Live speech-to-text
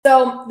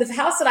So the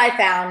house that I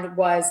found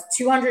was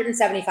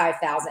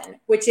 $275,000,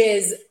 which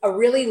is a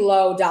really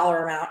low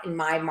dollar amount in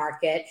my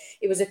market.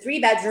 It was a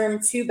 3-bedroom,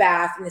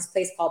 2-bath in this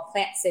place called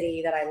Plant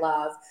City that I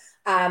love.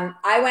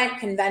 I went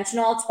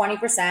conventional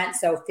 20%,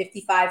 so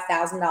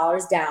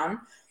 $55,000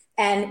 down.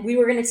 And we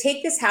were going to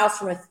take this house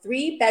from a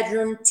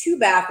 3-bedroom,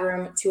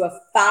 2-bathroom to a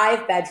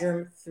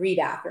 5-bedroom,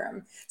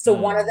 3-bathroom. So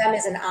one of them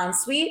is an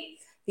ensuite.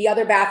 The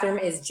other bathroom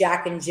is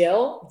Jack and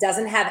Jill,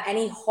 doesn't have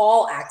any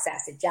hall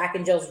access. Jack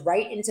and Jill's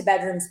right into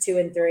bedrooms 2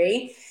 and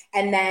 3.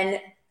 And then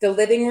the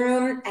living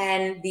room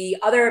and the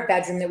other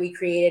bedroom that we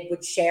created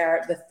would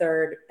share the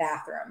 3rd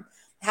bathroom.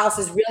 The house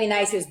is really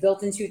nice. It was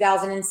built in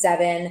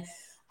 2007.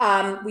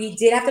 We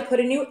did have to put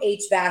a new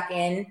HVAC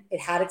in. It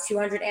had a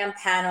 200 amp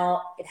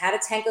panel. It had a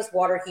tankless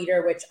water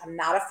heater, which I'm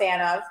not a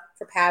fan of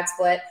for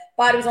Padsplit,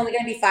 but it was only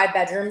going to be 5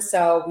 bedrooms.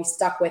 So we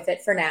stuck with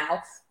it for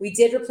now. We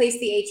did replace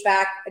the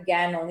HVAC,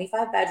 again, only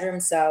 5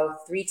 bedrooms. So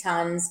 3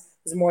 tons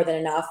was more than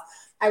enough.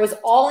 I was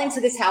all into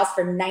this house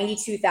for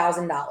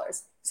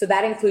 $92,000. So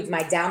that includes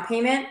my down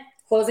payment,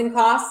 closing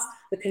costs,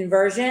 the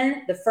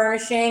conversion, the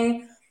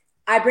furnishing.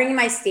 I bring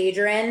my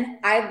stager in.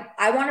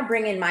 I want to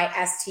bring in my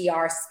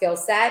STR skill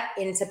set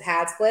into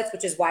Padsplits,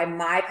 which is why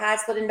my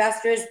Padsplit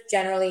investors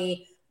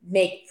generally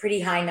make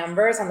pretty high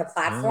numbers on the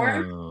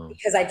platform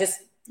because I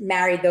just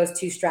married those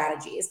 2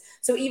 strategies.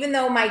 So even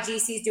though my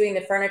GC is doing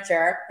the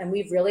furniture and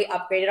we've really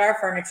upgraded our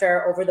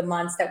furniture over the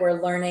months that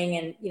we're learning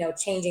and,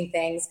 changing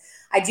things,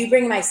 I do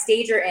bring my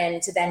stager in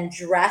to then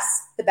dress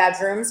the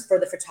bedrooms for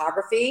the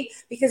photography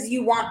because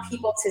you want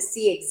people to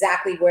see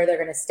exactly where they're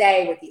going to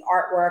stay with the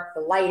artwork,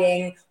 the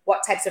lighting,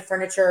 what types of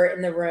furniture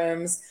in the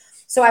rooms.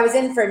 So I was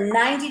in for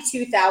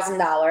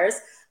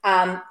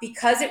 $92,000.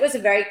 Because it was a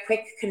very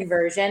quick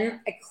conversion,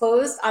 I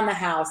closed on the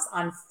house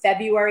on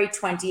February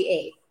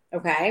 28th.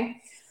 Okay.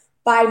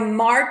 By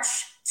March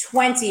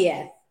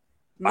 20th,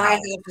 my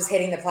house was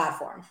hitting the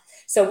platform.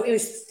 So it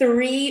was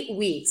 3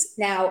 weeks.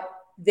 Now,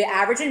 the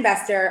average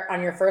investor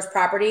on your first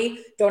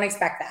property, don't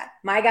expect that.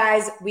 My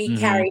guys, we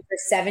carry for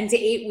 7 to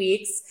 8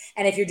 weeks.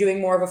 And if you're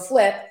doing more of a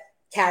flip,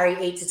 carry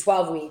 8 to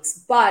 12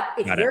 weeks. But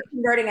if you're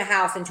converting a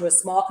house into a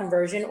small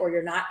conversion or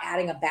you're not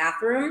adding a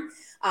bathroom,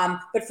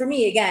 but for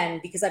me, again,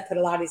 because I put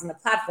a lot of these on the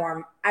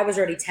platform, I was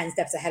already 10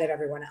 steps ahead of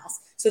everyone else.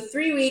 So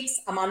 3 weeks,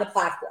 I'm on the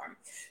platform.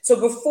 So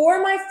before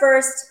my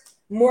first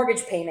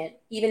mortgage payment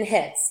even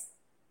hits,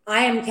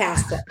 I am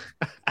cash flow.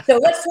 So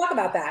let's talk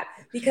about that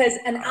because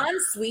an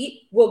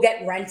ensuite will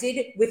get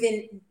rented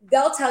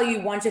they'll tell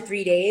you 1 to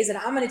 3 days. And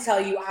I'm going to tell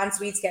you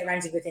ensuites get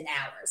rented within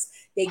hours.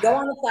 They go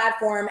on the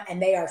platform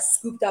and they are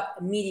scooped up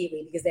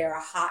immediately because they are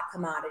a hot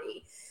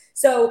commodity.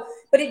 So,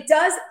 but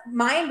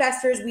my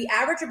investors, we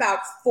average about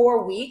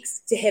 4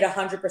 weeks to hit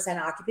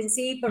 100%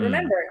 occupancy. But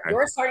remember,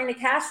 you're starting to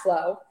cash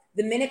flow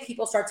the minute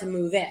people start to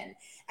move in.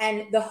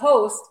 And the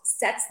host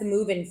sets the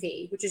move-in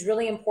fee, which is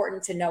really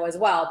important to know as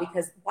well,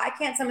 because why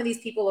can't some of these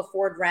people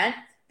afford rent?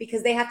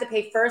 Because they have to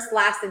pay first,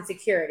 last, and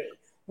security.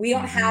 We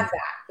don't have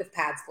that with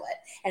Padsplit.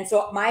 And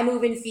so my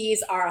move-in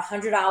fees are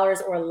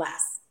 $100 or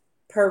less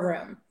per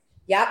room.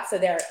 Yep. So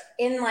they're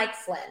in like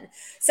Flynn.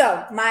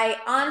 So my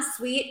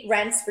ensuite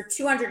rents for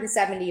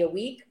 $270 a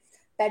week.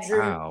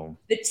 Bedroom,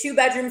 the 2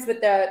 bedrooms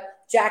with the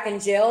Jack and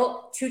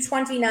Jill,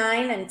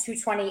 $229 and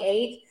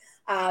 $228.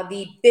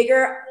 The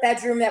bigger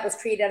bedroom that was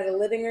created out of the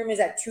living room is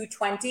at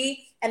 $220.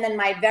 And then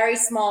my very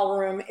small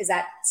room is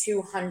at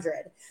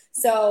 $200.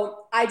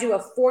 So I do a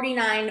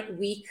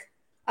 49-week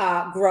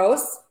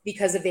gross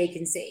because of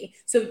vacancy.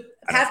 So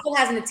Padsplit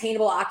has an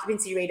attainable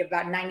occupancy rate of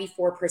about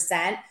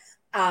 94%.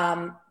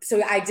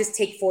 So I just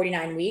take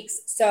 49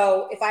 weeks.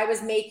 So if I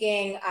was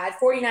making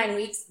 49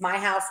 weeks, my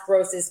house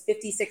gross is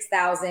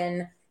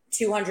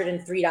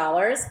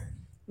 $56,203.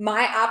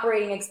 My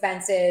operating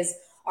expenses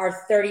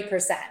are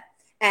 30%.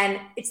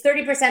 And it's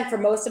 30% for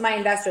most of my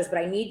investors, but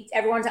I need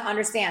everyone to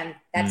understand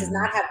that does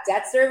not have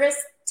debt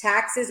service,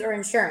 taxes, or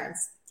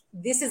insurance.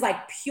 This is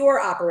like pure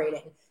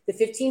operating. The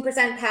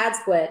 15%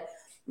 Padsplit,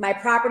 my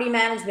property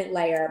management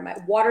layer, my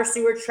water,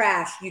 sewer,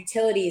 trash,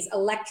 utilities,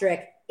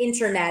 electric,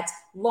 internet,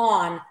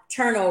 lawn,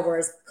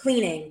 turnovers,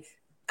 cleaning.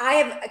 I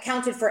have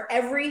accounted for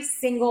every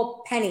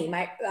single penny.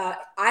 I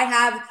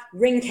have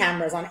ring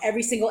cameras on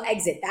every single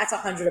exit. That's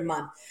 $100 a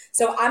month.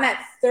 So I'm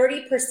at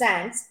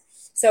 30%.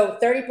 So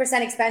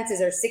 30%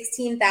 expenses are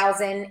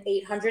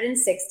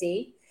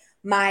 $16,860.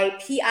 My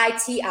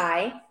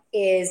PITI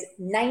is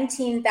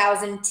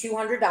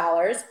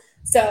 $19,200.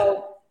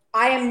 So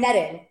I am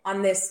netting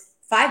on this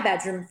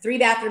 5-bedroom,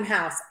 3-bathroom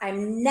house.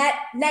 I'm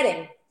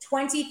netting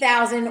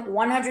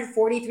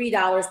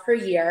 $20,143 per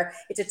year.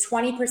 It's a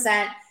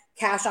 20%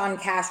 cash on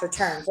cash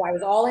return. So I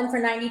was all in for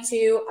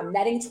 92. I'm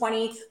netting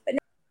 20, but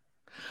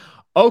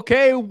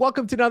Okay,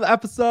 welcome to another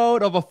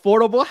episode of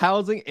Affordable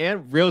Housing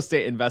and Real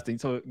Estate Investing.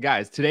 So,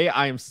 guys, today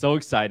I am so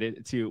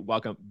excited to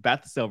welcome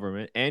Beth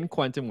Silverman and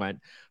Quentin Wendt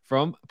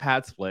from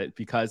Padsplit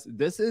because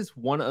this is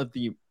one of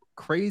the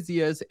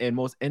craziest and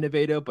most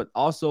innovative, but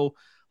also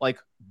like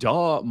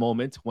duh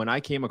moment when I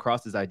came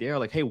across this idea,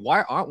 like, hey,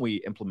 why aren't we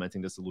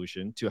implementing the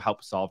solution to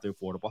help solve the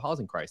affordable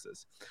housing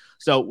crisis?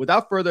 So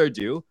without further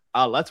ado,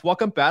 let's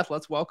welcome Beth.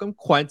 Let's welcome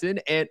Quentin.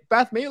 And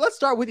Beth, maybe let's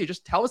start with you.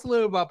 Just tell us a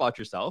little bit about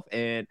yourself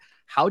and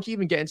how'd you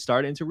even get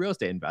started into real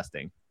estate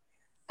investing?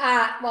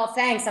 Well,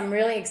 thanks. I'm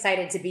really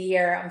excited to be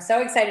here. I'm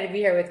so excited to be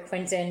here with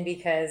Quentin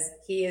because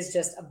he is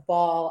just a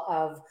ball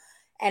of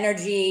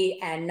energy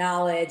and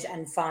knowledge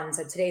and fun.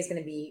 So today's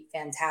going to be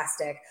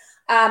fantastic.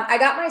 I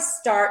got my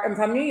start. I'm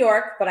from New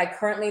York, but I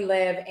currently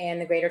live in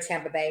the greater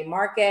Tampa Bay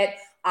market.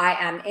 I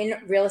am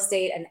in real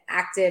estate, an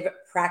active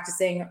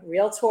practicing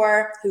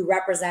realtor who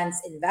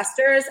represents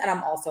investors, and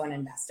I'm also an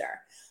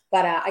investor.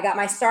 But I got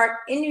my start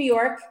in New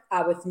York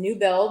with new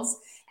builds.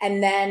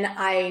 And then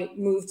I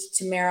moved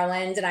to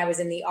Maryland and I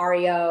was in the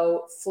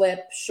REO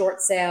flip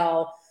short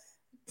sale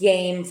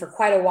game for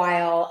quite a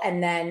while.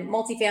 And then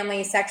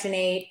multifamily, Section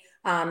 8,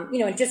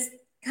 just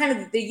kind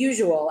of the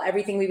usual,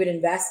 everything we would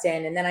invest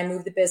in. And then I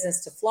moved the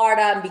business to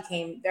Florida and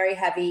became very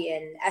heavy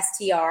in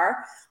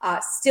STR,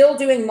 still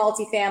doing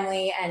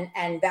multifamily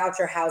and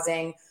voucher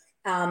housing.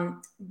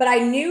 But I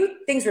knew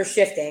things were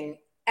shifting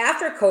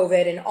after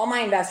COVID, and all my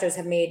investors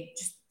have made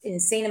just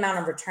insane amount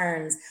of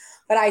returns.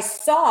 But I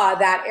saw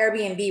that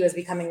Airbnb was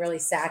becoming really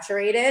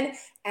saturated.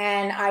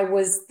 And I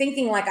was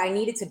thinking like I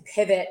needed to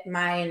pivot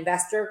my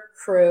investor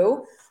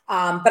crew.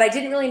 But I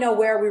didn't really know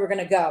where we were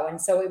going to go.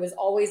 And so it was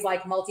always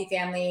like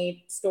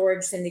multifamily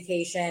storage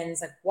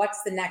syndications, like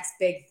what's the next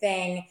big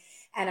thing?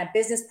 And a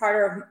business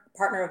partner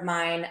of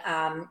mine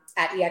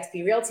at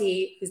eXp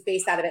Realty, who's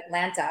based out of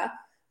Atlanta,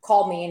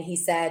 called me and he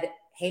said,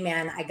 "Hey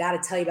man, I got to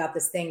tell you about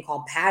this thing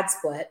called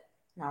Padsplit."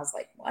 And I was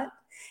like, "What?"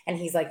 And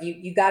he's like,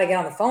 you got to get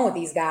on the phone with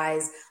these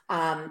guys.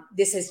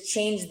 This has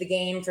changed the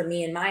game for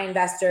me and my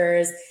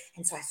investors.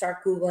 And so I start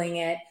Googling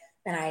it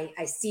and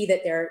I see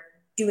that they're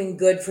doing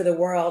good for the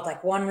world,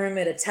 like one room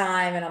at a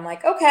time. And I'm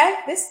like, okay,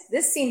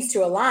 this seems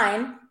to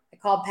align. I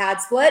called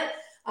Padsplit.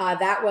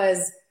 That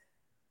was,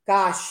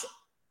 gosh,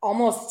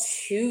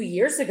 almost 2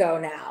 years ago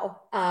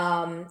now.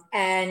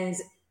 And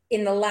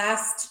in the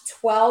last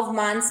 12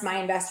 months, my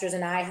investors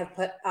and I have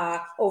put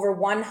over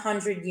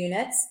 100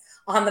 units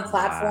on the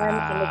platform in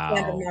the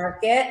Tampa Wow.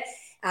 market.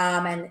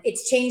 And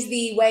it's changed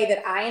the way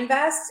that I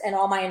invest and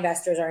all my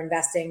investors are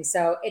investing.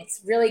 So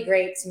it's really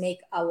great to make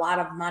a lot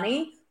of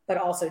money, but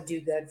also do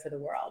good for the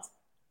world.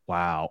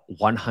 Wow.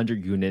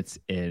 100 units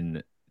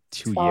in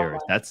 2 years.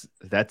 12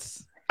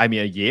 That's I mean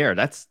a year.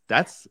 That's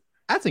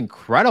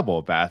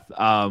incredible, Beth.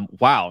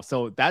 Wow.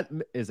 So that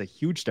is a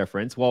huge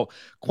difference. Well,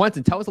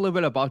 Quentin, tell us a little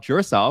bit about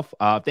yourself.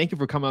 Thank you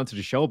for coming on to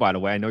the show, by the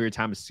way. I know your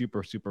time is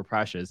super, super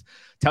precious.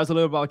 Tell us a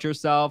little bit about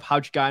yourself,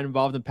 how'd you get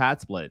involved in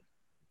Padsplit?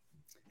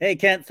 Hey,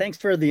 Kent, thanks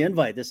for the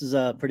invite. This is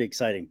pretty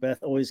exciting. Beth,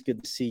 always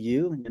good to see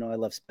you. You know, I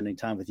love spending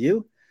time with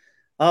you.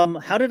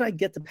 How did I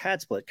get to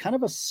Padsplit? Kind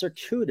of a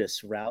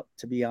circuitous route,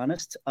 to be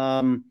honest.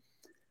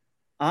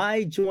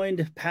 I joined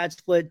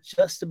Padsplit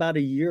just about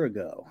a year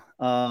ago.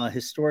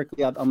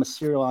 Historically, I'm a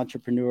serial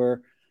entrepreneur.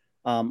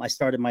 I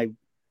started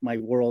my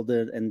world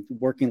and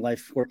working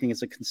life working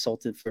as a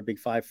consultant for a Big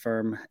Five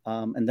firm.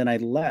 And then I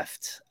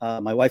left.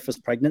 My wife was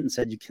pregnant and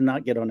said, "You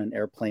cannot get on an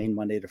airplane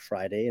Monday to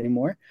Friday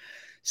anymore."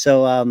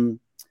 So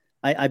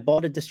I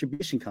bought a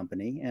distribution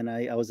company and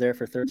I was there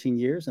for 13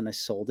 years and I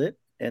sold it.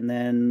 And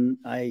then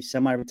I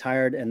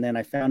semi-retired. And then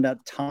I found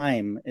out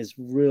time is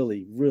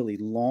really, really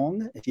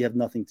long if you have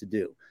nothing to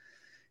do.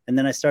 And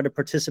then I started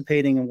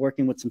participating and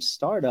working with some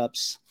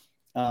startups.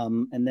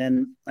 And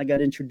then I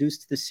got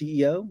introduced to the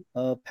CEO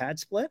of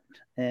Padsplit,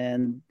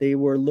 and they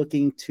were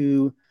looking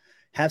to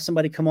have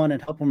somebody come on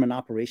and help from an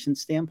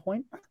operations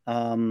standpoint.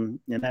 And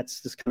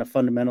that's just kind of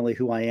fundamentally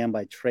who I am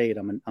by trade.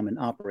 I'm an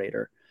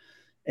operator.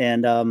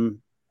 And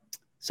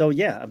so,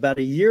 yeah, about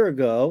a year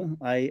ago,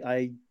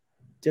 I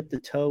dipped a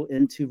toe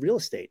into real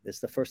estate. It's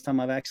the first time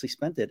I've actually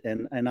spent it.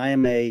 And I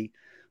am a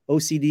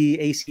OCD,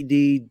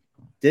 ACD,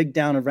 dig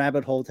down a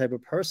rabbit hole type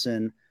of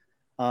person.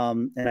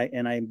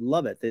 And I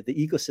love it. The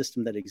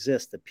ecosystem that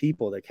exists, the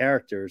people, the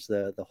characters,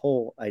 the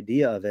whole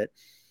idea of it,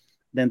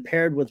 then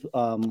paired with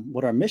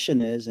what our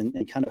mission is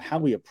and kind of how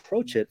we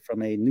approach it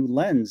from a new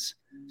lens,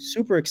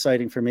 super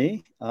exciting for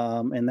me.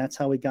 And that's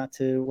how we got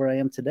to where I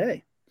am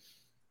today.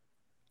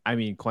 I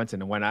mean,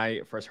 Quentin, when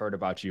I first heard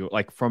about you,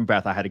 like from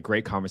Beth, I had a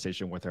great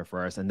conversation with her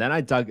first. And then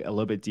I dug a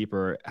little bit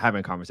deeper,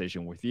 having a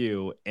conversation with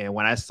you. And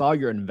when I saw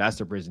your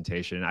investor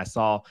presentation, I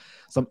saw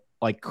some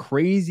like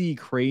crazy,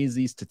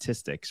 crazy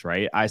statistics,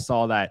 right? I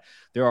saw that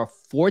there are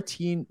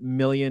 14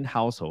 million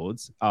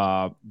households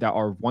that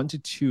are 1 to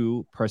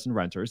 2 person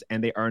renters,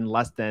 and they earn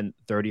less than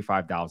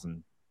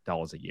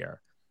 $35,000 a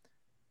year.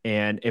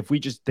 And if we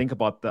just think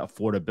about the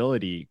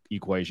affordability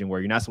equation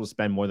where you're not supposed to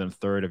spend more than a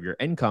third of your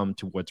income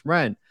towards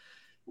rent,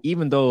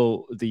 even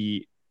though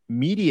the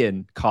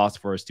median cost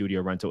for a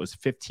studio rental is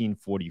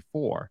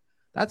 $1,544,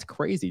 that's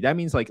crazy. That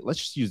means, like, let's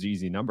just use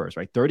easy numbers,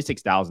 right?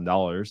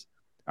 $36,000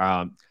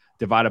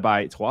 divided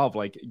by 12.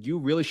 Like, you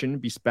really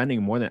shouldn't be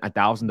spending more than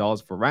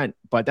 $1,000 for rent,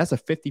 but that's a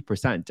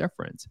 50%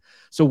 difference.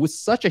 So with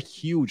such a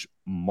huge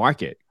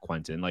market,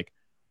 Quentin, like,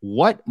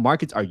 what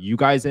markets are you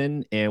guys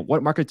in, and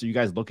what markets are you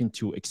guys looking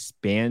to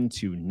expand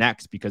to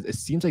next? Because it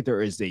seems like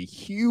there is a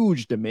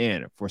huge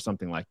demand for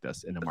something like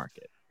this in the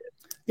market.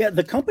 Yeah,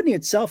 the company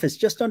itself is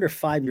just under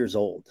 5 years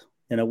old.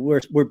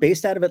 We're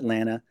based out of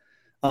Atlanta.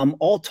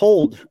 All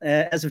told,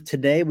 as of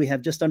today, we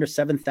have just under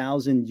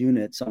 7,000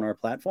 units on our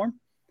platform.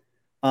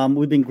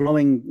 We've been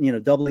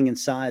growing, doubling in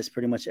size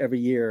pretty much every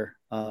year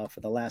for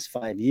the last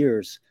 5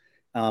 years.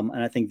 And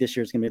I think this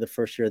year is going to be the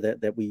first year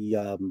that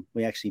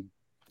we actually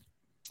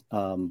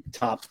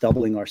topped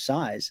doubling our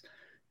size.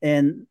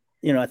 And,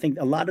 I think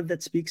a lot of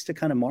that speaks to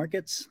kind of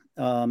markets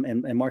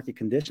and market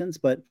conditions.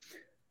 But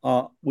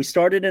we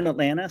started in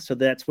Atlanta, so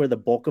that's where the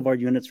bulk of our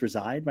units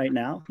reside right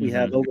now. We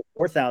have over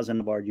 4,000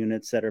 of our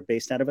units that are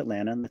based out of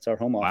Atlanta. That's our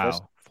home office.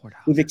 Wow,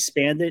 4,000. We've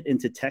expanded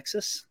into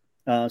Texas.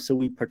 So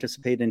we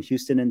participate in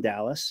Houston and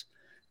Dallas,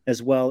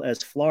 as well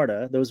as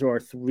Florida. Those are our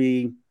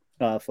three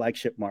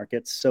flagship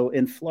markets. So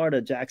in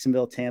Florida,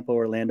 Jacksonville, Tampa,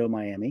 Orlando,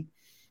 Miami.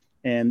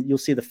 And you'll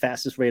see the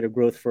fastest rate of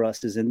growth for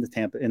us is in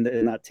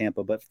not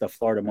Tampa, but the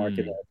Florida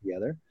market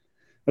altogether.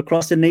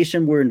 Across the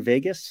nation, we're in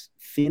Vegas,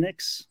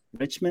 Phoenix,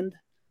 Richmond,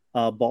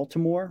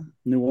 Baltimore,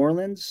 New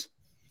Orleans.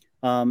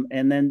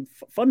 And then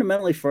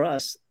fundamentally for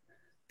us,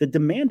 the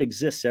demand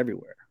exists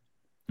everywhere.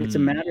 It's a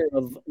matter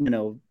of,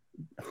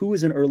 who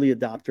is an early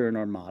adopter in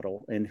our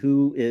model and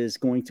who is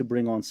going to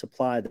bring on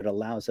supply that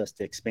allows us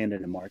to expand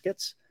into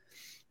markets.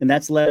 And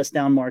that's led us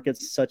down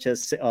markets such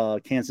as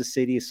Kansas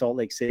City, Salt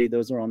Lake City.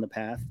 Those are on the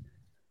path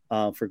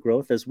for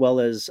growth, as well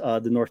as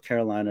the North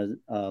Carolina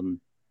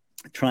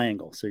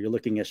triangle. So you're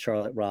looking at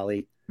Charlotte,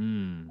 Raleigh,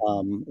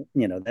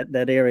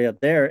 that area up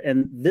there.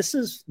 And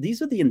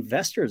these are the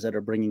investors that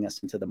are bringing us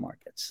into the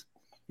markets.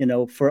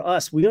 For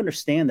us, we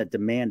understand that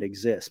demand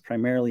exists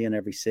primarily in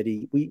every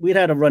city. We'd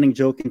had a running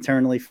joke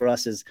internally for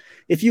us is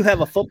if you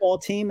have a football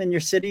team in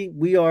your city,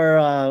 we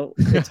are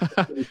it's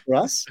for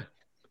us.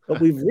 But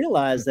we've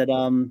realized that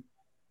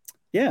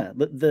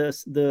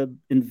the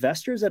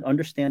investors that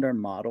understand our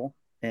model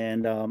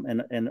and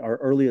our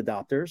early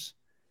adopters,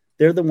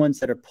 they're the ones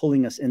that are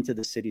pulling us into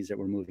the cities that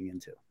we're moving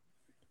into.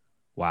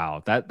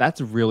 Wow, that's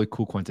really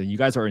cool, Quentin. You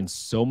guys are in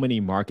so many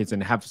markets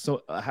and have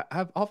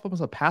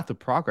almost a path of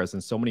progress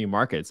in so many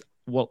markets.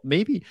 Well,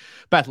 maybe,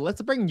 Beth,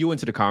 let's bring you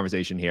into the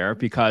conversation here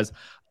because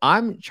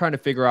I'm trying to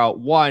figure out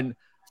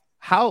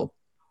how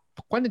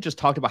Quentin just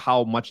talked about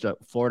how much the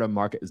Florida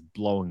market is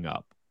blowing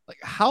up. Like,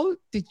 how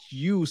did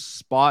you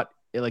spot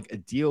a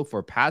deal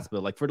for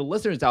Padsplit? Like for the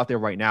listeners out there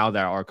right now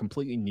that are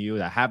completely new,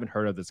 that haven't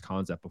heard of this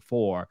concept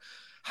before,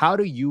 how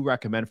do you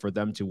recommend for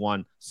them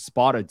to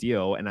spot a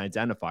deal and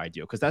identify a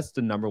deal? Because that's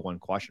the number one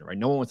question, right?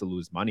 No one wants to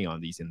lose money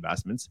on these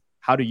investments.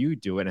 How do you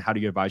do it? And how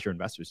do you advise your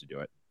investors to do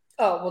it?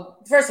 Oh,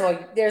 well, first of all,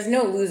 there's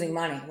no losing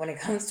money when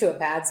it comes to a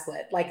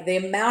Padsplit. Like the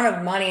amount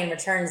of money and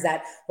returns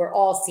that we're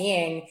all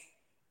seeing,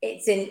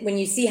 when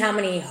you see how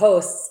many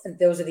hosts,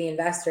 those are the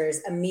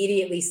investors,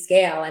 immediately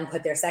scale and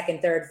put their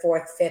second, third,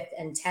 fourth, fifth,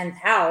 and 10th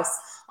house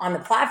on the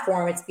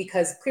platform, it's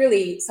because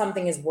clearly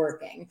something is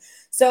working.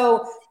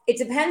 So it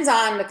depends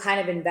on the kind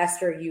of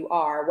investor you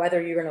are,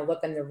 whether you're going to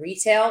look in the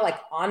retail, like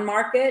on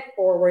market,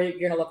 or where you're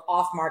going to look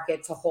off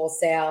market to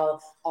wholesale,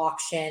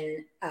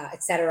 auction,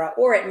 et cetera.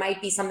 Or it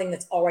might be something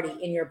that's already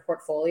in your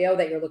portfolio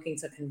that you're looking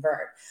to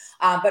convert.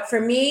 But for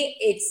me,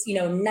 it's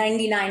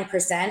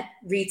 99%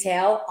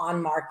 retail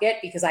on market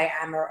because I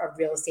am a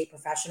real estate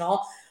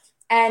professional.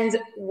 And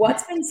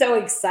what's been so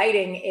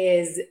exciting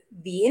is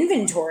the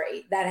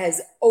inventory that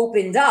has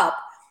opened up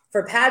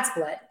for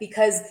Padsplit,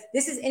 because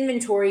this is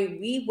inventory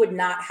we would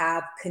not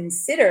have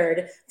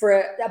considered for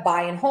a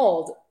buy and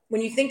hold.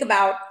 When you think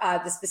about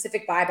the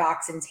specific buy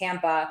box in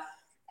Tampa,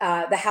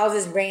 the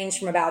houses range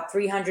from about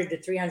 300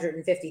 to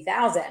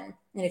 350,000. And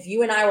if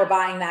you and I were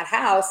buying that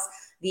house,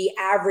 the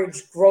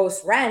average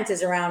gross rent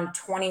is around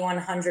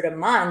 2,100 a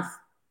month.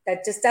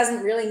 That just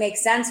doesn't really make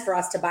sense for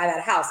us to buy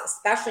that house,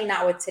 especially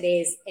not with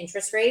today's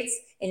interest rates,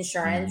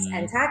 insurance,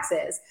 and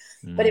taxes.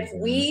 But if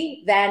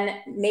we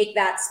then make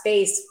that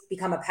space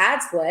become a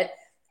Padsplit,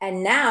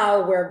 and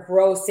now we're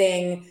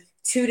grossing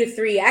 2 to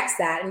 3x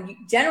that, and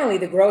generally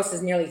the gross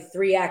is nearly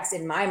 3x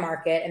in my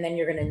market, and then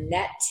you're going to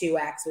net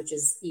 2x, which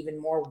is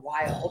even more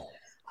wild.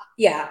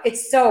 Yeah,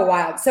 it's so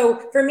wild.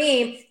 So for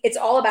me, it's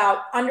all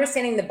about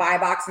understanding the buy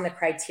box and the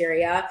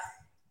criteria.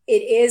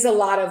 It is a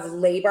lot of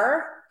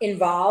labor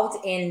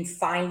involved in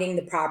finding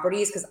the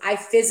properties because I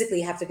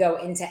physically have to go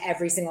into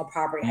every single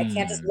property. I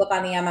can't just look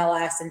on the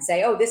MLS and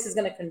say, oh, this is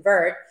going to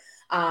convert.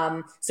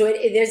 So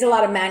there's a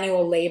lot of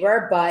manual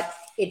labor, but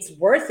it's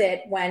worth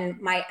it when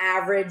my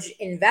average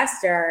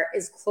investor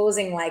is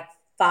closing like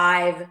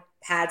 5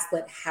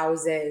 Padsplit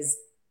houses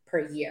per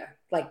year.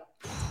 Like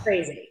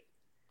crazy.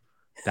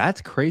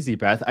 That's crazy,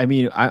 Beth. I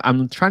mean,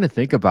 I'm trying to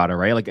think about it,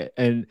 right?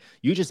 And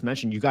you just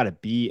mentioned you got to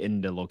be in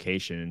the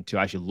location to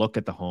actually look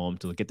at the home,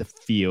 to get the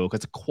feel,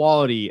 because the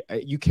quality,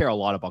 you care a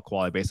lot about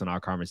quality based on our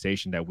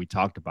conversation that we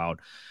talked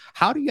about.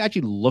 How do you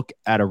actually look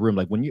at a room?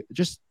 Like when you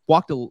just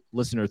walk the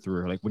listener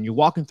through, like when you're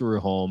walking through a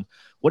home,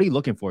 what are you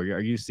looking for? Are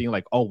you seeing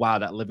like, oh, wow,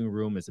 that living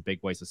room is a big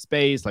waste of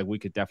space. Like we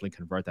could definitely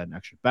convert that in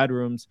extra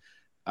bedrooms.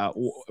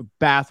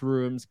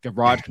 bathrooms,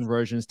 garage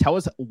conversions. Tell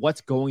us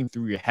what's going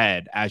through your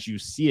head as you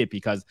see it,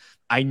 because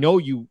I know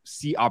you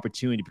see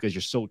opportunity because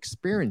you're so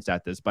experienced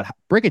at this, but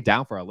break it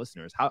down for our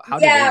listeners. How do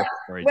they look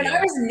for a when deal?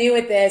 I was new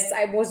at this,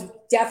 I was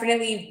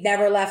definitely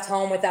never left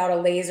home without a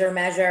laser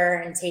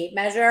measure and tape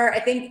measure. I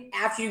think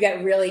after you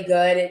get really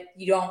good,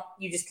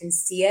 you just can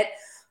see it.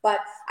 But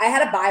I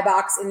had a buy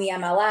box in the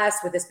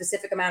MLS with a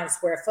specific amount of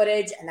square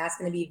footage, and that's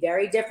going to be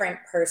very different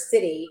per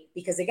city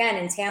because, again,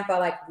 in Tampa,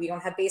 like, we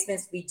don't have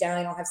basements. We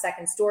generally don't have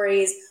second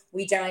stories.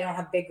 We generally don't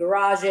have big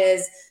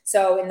garages.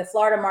 So in the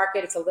Florida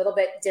market, it's a little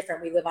bit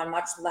different. We live on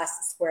much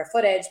less square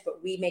footage,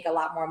 but we make a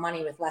lot more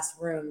money with less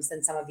rooms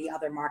than some of the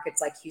other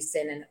markets like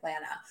Houston and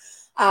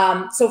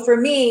Atlanta. So for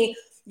me,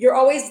 you're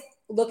always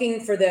looking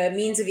for the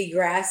means of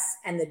egress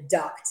and the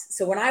duct.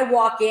 So when I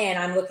walk in,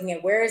 I'm looking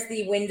at where's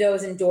the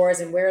windows and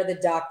doors and where are the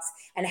ducts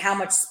and how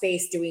much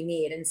space do we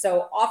need. And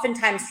so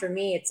oftentimes for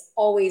me, it's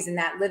always in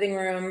that living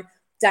room,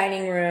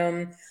 dining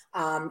room.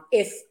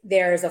 If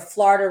there's a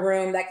Florida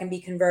room that can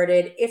be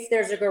converted, if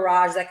there's a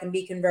garage that can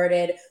be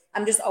converted,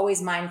 I'm just always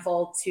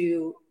mindful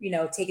to,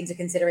 take into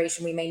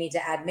consideration, we may need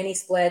to add mini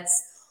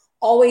splits.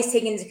 Always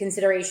take into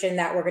consideration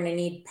that we're going to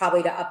need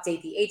probably to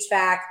update the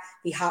HVAC,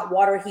 the hot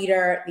water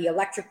heater, the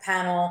electric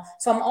panel.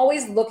 So I'm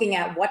always looking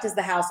at what does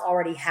the house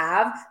already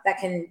have that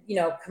can,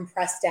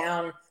 compress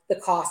down the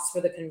costs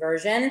for the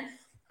conversion.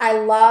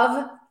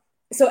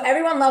 So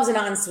everyone loves an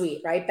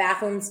ensuite, right?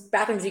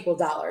 Bathrooms equal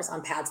dollars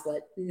on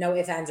Padsplit, no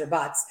ifs, ands, or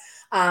buts.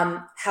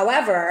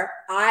 However,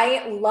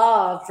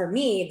 for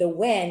me, the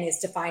win is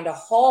to find a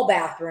hall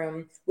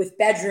bathroom with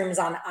bedrooms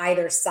on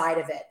either side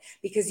of it,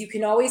 because you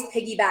can always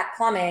piggyback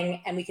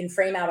plumbing and we can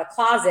frame out a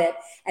closet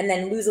and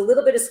then lose a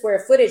little bit of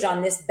square footage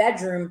on this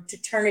bedroom to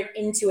turn it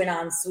into an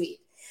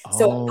ensuite.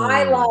 So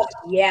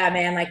yeah,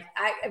 man, like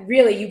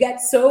you get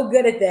so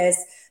good at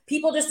this.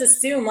 People just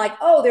assume like,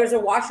 oh, there's a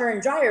washer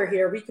and dryer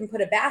here, we can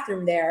put a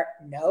bathroom there.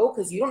 No,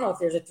 because you don't know if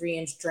there's a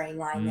 3-inch drain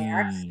line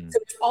there. So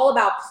it's all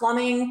about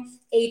plumbing,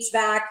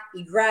 HVAC,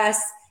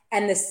 egress,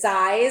 and the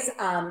size.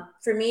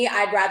 For me,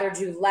 I'd rather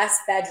do less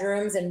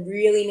bedrooms and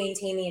really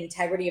maintain the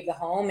integrity of the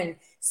home and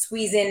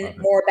squeeze in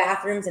more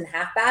bathrooms and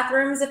half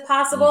bathrooms if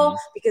possible,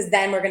 because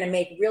then we're going to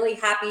make really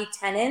happy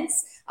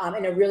tenants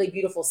in a really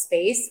beautiful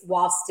space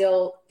while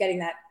still getting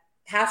that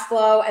cash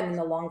flow, and then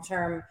the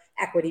long-term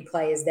equity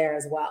play is there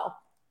as well.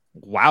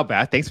 Wow,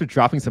 Beth, thanks for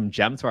dropping some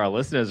gems for our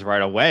listeners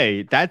right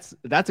away. That's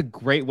a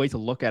great way to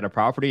look at a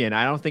property, and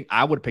I don't think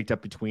I would have picked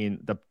up between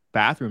the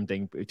bathroom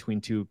thing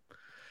between two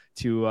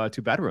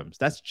bedrooms.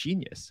 That's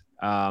genius.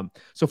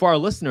 So for our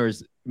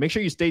listeners, make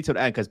sure you stay to the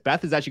end because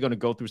Beth is actually going to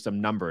go through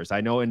some numbers. I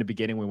know in the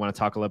beginning we want to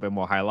talk a little bit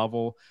more high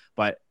level,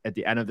 but at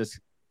the end of this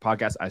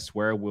podcast, I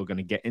swear we're going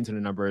to get into the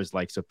numbers,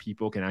 like, so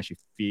people can actually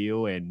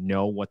feel and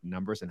know what the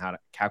numbers and how to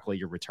calculate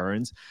your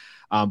returns.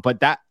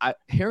 But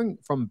hearing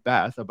from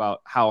Beth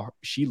about how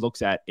she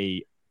looks at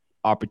a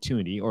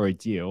opportunity or a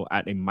deal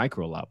at a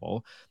micro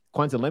level,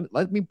 Quentin,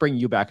 let me bring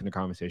you back in the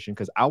conversation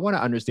because I want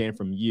to understand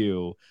from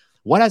you,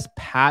 what has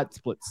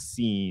Padsplit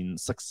seen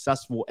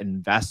successful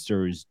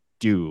investors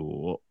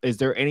do? Is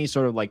there any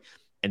sort of like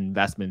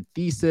investment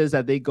thesis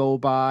that they go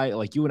by?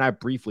 Like, you and I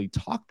briefly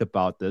talked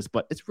about this,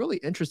 but it's really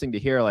interesting to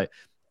hear, like,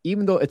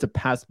 even though it's a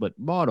Padsplit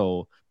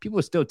model,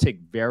 people still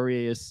take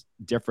various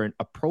different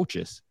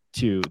approaches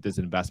to this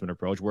investment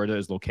approach, whether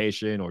it's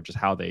location or just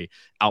how they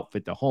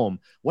outfit the home.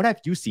 What have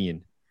you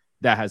seen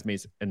that has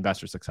made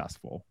investors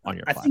successful on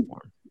your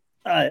platform?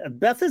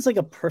 Beth is like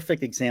a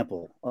perfect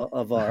example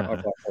of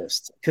our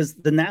host, because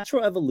the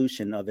natural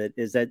evolution of it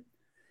is that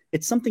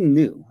it's something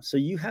new. So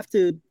you have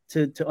to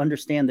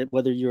understand that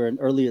whether you're an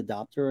early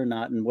adopter or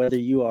not, and whether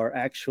you are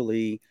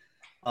actually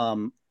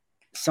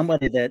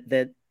somebody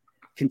that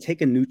can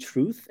take a new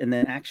truth and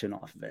then action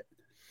off of it.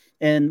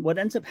 And what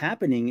ends up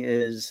happening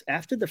is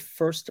after the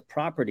first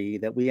property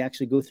that we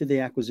actually go through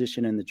the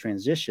acquisition and the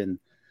transition,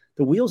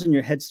 the wheels in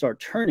your head start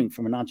turning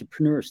from an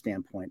entrepreneur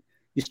standpoint.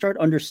 You start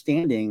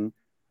understanding,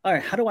 all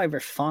right, how do I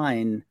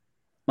refine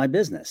my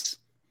business?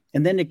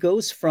 And then it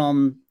goes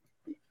from,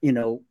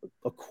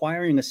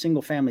 acquiring a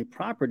single family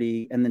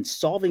property and then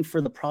solving for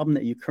the problem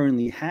that you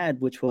currently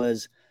had, which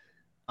was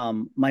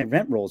my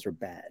rent rolls are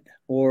bad,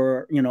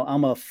 or,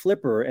 I'm a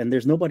flipper and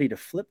there's nobody to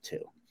flip to,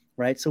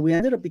 right? So we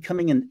ended up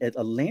becoming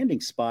a landing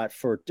spot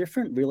for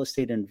different real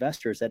estate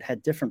investors that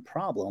had different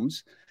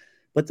problems.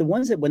 But the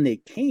ones that when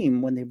they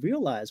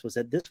realized was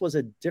that this was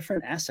a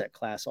different asset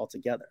class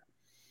altogether.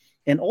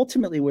 And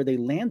ultimately where they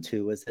land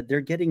to is that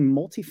they're getting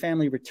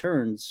multifamily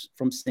returns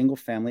from single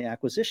family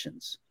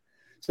acquisitions.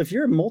 So if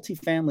you're a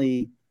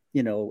multifamily,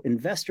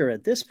 investor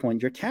at this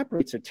point, your cap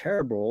rates are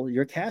terrible.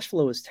 Your cash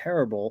flow is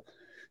terrible.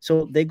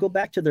 So they go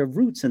back to their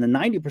roots. And the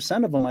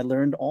 90% of them I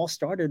learned all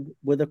started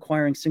with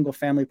acquiring single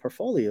family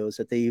portfolios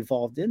that they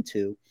evolved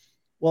into.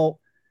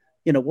 Well,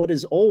 what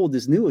is old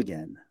is new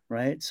again,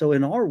 right? So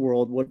in our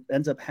world, what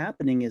ends up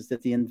happening is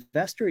that the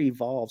investor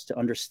evolves to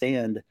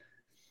understand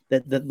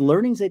that the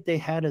learnings that they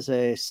had as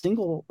a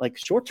single, like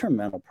short-term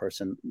rental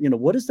person,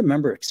 what is the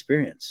member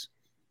experience?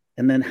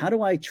 And then how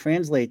do I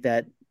translate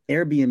that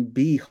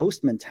Airbnb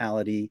host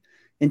mentality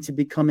into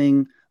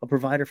becoming a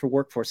provider for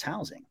workforce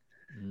housing.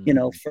 You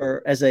know,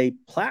 as a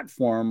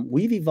platform,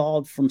 we've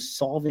evolved from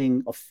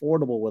solving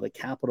affordable with a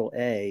capital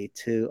A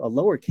to a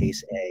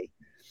lowercase a.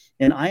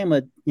 And I am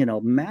a,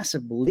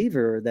 massive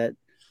believer that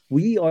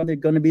we are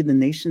going to be the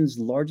nation's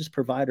largest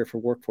provider for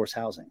workforce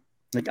housing.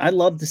 Like, I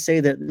love to say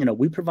that,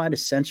 we provide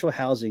essential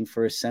housing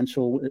for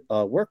essential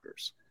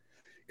workers.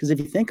 Because if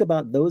you think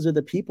about, those are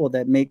the people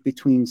that make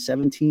between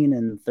 $17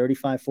 and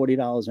 $35,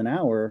 $40 an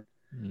hour.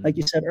 Like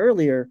you said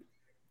earlier,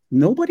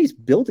 nobody's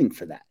building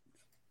for that.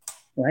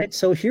 Right.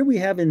 So here we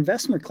have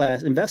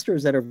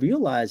investors that are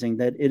realizing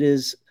that it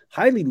is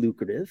highly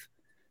lucrative,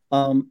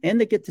 and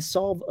they get to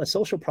solve a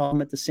social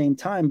problem at the same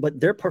time, but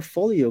their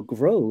portfolio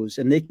grows,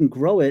 and they can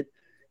grow it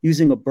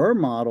using a BRRRR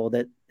model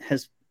that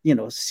has,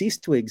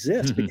 ceased to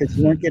exist because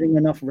you weren't getting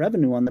enough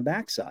revenue on the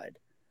backside.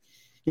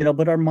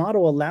 But our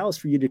model allows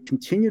for you to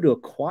continue to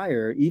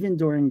acquire even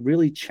during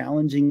really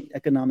challenging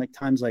economic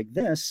times like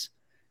this,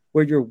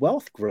 where your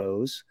wealth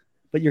grows,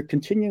 but you're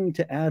continuing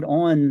to add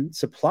on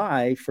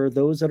supply for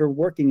those that are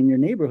working in your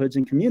neighborhoods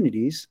and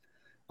communities.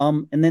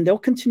 And then they'll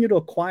continue to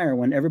acquire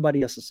when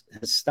everybody else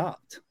has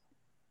stopped.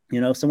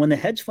 So when the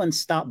hedge funds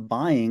stop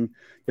buying,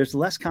 there's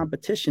less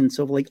competition.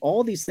 So like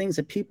all these things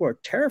that people are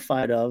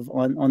terrified of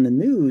on the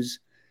news,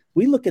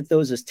 we look at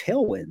those as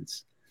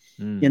tailwinds.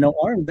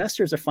 Our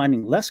investors are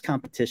finding less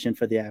competition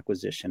for the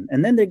acquisition,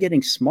 and then they're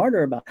getting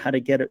smarter about how to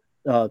get it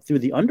through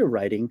the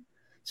underwriting.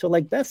 So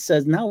like Beth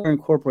says, now we're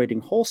incorporating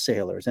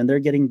wholesalers, and they're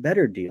getting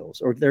better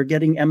deals, or they're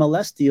getting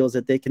MLS deals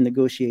that they can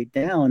negotiate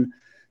down.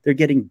 They're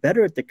getting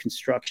better at the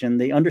construction.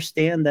 They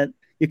understand that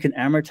you can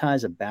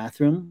amortize a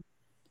bathroom,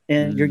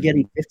 and you're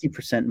getting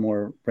 50%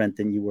 more rent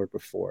than you were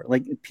before.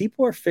 Like,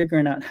 people are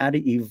figuring out how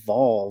to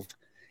evolve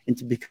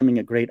into becoming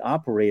a great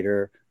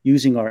operator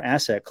using our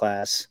asset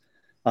class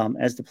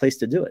as the place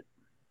to do it.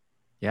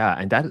 Yeah,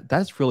 and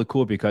that's really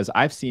cool, because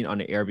I've seen on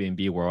the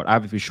Airbnb world, I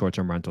have a few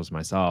short-term rentals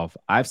myself.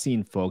 I've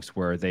seen folks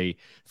where they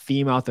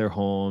theme out their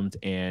homes,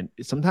 and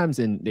sometimes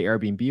in the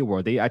Airbnb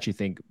world, they actually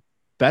think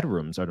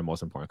bedrooms are the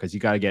most important because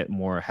you got to get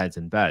more heads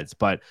in beds.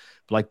 But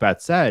like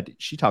Beth said,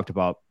 she talked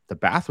about the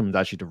bathroom is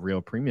actually the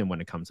real premium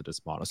when it comes to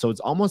this model. So it's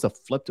almost a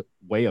flipped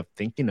way of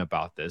thinking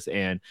about this.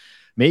 And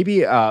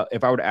maybe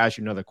if I were to ask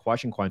you another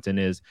question, Quentin,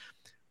 is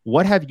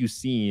what have you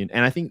seen?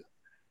 And I think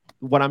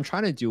what I'm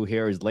trying to do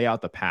here is lay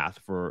out the path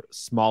for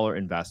smaller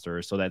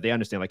investors so that they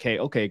understand, like, hey,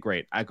 okay,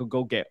 great, I could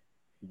go get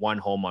one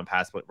home on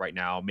Padsplit right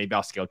now. Maybe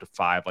I'll scale to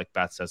 5, like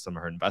Beth says some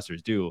of her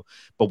investors do.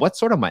 But what's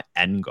sort of my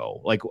end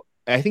goal? Like,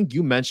 I think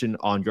you mentioned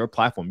on your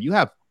platform, you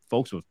have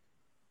folks with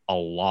a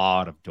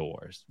lot of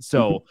doors.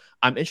 So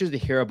I'm interested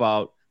to hear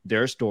about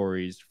their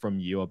stories from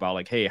you about,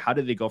 like, hey, how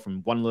did they go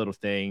from one little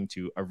thing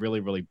to a really,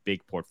 really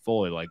big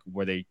portfolio? Like,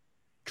 were they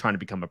trying to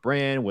become a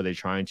brand? Were they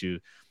trying to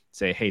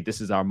say, hey,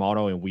 this is our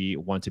model and we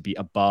want to be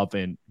above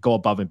and go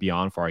above and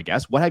beyond for our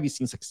guests? What have you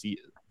seen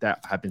succeed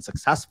that have been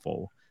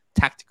successful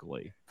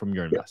tactically from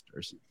your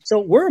investors? So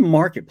we're a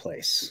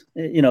marketplace,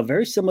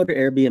 very similar to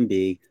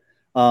Airbnb.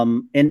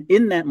 And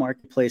in that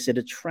marketplace, it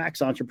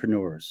attracts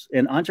entrepreneurs,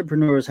 and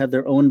entrepreneurs have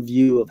their own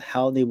view of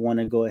how they want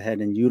to go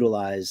ahead and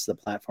utilize the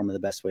platform in the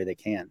best way they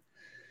can.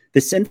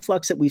 This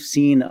influx that we've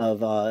seen of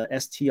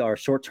STR,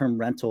 short-term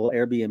rental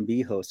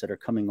Airbnb hosts that are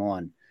coming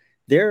on,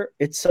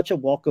 it's such a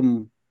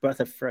welcome breath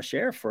of fresh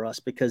air for us,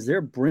 because they're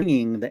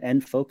bringing the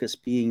end focus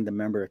being the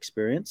member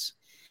experience.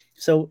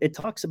 So it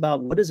talks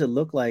about, what does it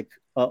look like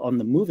on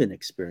the move-in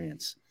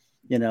experience?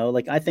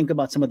 Like, I think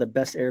about some of the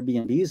best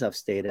Airbnbs I've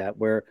stayed at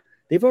where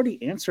they've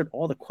already answered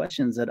all the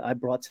questions that I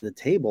brought to the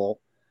table.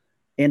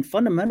 And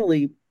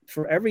fundamentally,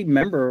 for every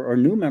member or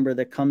new member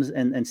that comes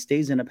and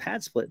stays in a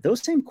Padsplit,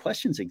 those same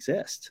questions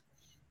exist.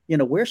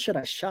 Where should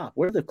I shop?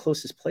 Where are the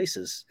closest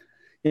places?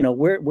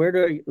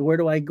 Where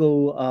do I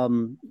go,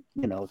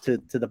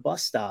 to the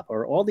bus stop,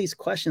 or all these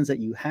questions that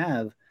you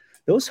have,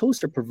 those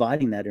hosts are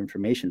providing that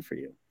information for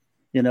you,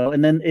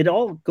 and then it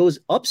all goes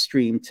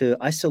upstream to,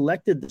 I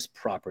selected this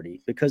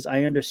property because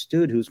I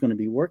understood who's going to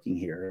be working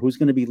here, who's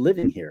going to be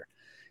living here.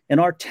 And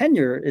our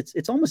tenure,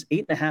 it's almost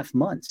 8.5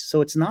 months. So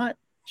it's not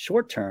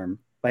short-term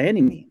by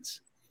any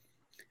means.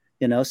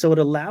 So it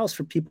allows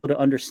for people to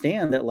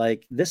understand that,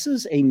 like, this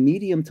is a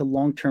medium to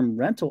long-term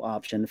rental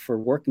option for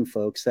working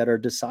folks that are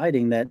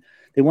deciding that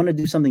they want to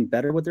do something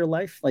better with their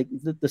life. Like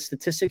the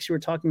statistics you were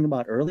talking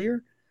about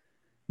earlier,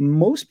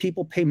 most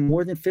people pay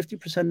more than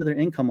 50% of their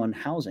income on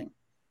housing.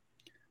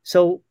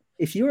 So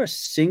if you're a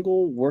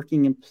single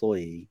working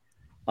employee,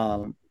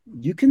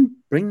 you can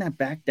bring that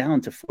back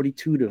down to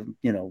 42 to,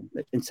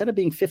 instead of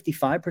being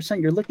 55%,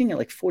 you're looking at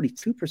like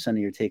 42% of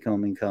your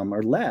take-home income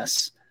or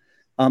less.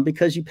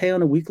 Because you pay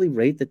on a weekly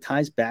rate that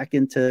ties back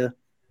into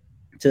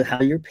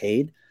how you're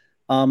paid.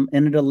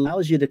 And it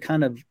allows you to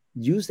kind of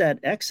use that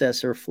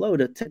excess or flow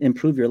to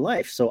improve your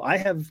life. So I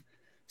have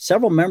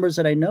several members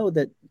that I know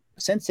that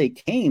since they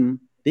came,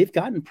 they've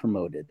gotten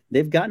promoted.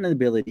 They've gotten the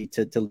ability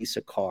to lease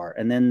a car.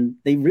 And then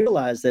they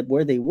realize that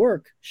where they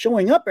work,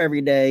 showing up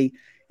every day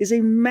is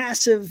a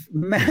massive,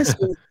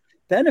 massive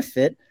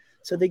benefit.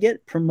 So they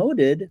get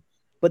promoted.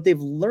 but they've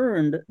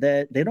learned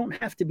that they don't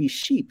have to be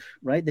sheep,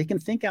 right? They can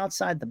think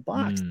outside the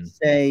box and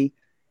say,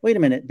 wait a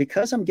minute,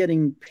 because I'm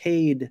getting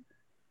paid,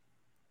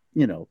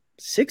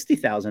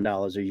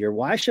 $60,000 a year,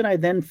 why should I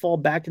then fall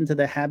back into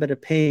the habit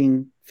of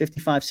paying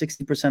 55,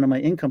 60% of my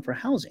income for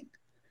housing?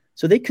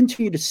 So they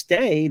continue to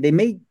stay. They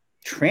may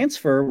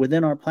transfer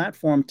within our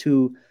platform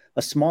to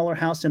a smaller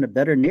house in a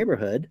better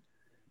neighborhood,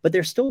 but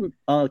they're still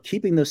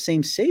keeping those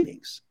same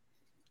savings.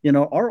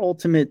 Our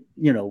ultimate,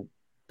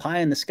 pie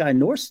in the sky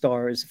North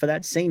Star is for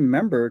that same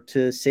member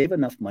to save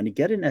enough money,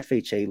 get an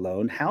FHA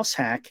loan, house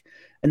hack,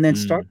 and then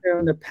start there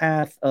on the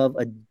path of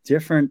a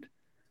different,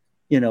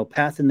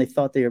 path than they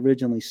thought they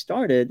originally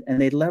started.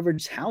 And they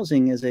leverage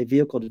housing as a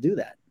vehicle to do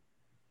that.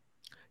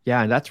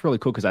 Yeah, and that's really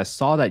cool because I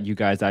saw that you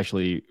guys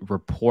actually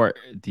report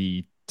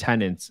the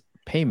tenants'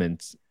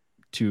 payments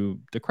to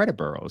the credit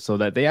bureau so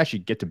that they actually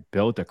get to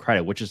build the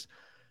credit, which is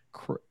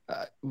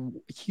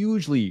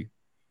hugely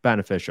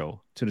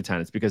beneficial to the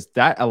tenants because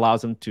that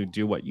allows them to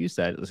do what you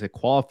said, let's say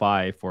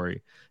qualify for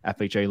a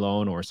FHA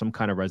loan or some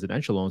kind of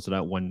residential loan so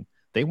that when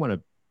they want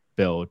to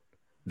build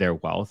their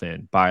wealth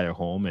and buy their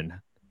home and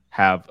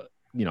have,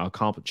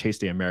 chase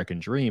the American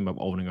dream of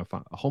owning a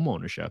home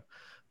ownership,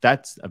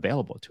 that's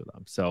available to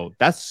them. So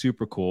that's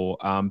super cool.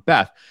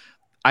 Beth,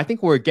 I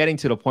think we're getting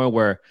to the point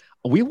where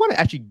we want to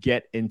actually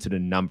get into the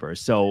numbers.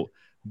 So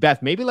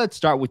Beth, maybe let's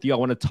start with you. I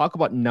want to talk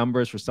about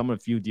numbers for some of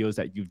the few deals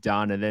that you've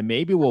done, and then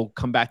maybe we'll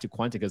come back to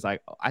Quentin because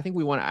I think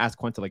we want to ask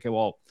Quentin, like, hey,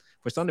 well,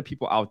 for some of the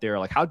people out there,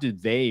 like, how do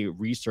they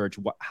research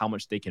how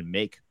much they can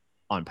make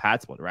on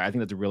Padsplit, right? I think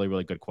that's a really,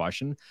 really good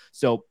question.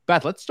 So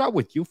Beth, let's start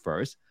with you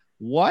first.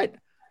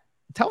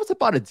 Tell us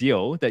about a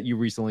deal that you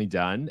recently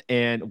done,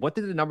 and what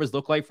did the numbers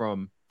look like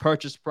from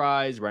purchase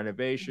price,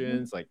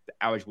 renovations, like the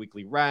average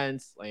weekly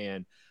rents,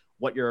 and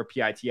what your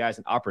PITIs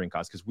and operating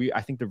costs, because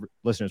I think the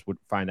listeners would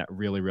find that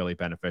really, really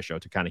beneficial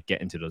to kind of get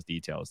into those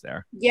details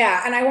there.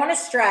 Yeah. And I want to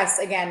stress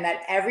again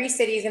that every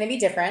city is going to be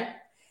different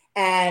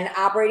and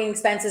operating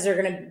expenses are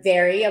going to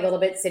vary a little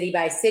bit city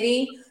by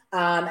city,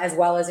 as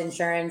well as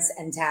insurance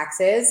and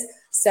taxes.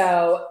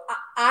 So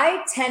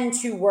I tend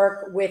to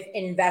work with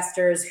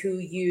investors who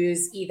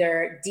use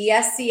either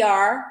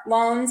DSCR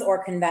loans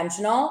or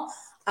conventional.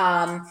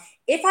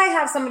 If I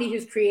have somebody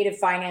who's creative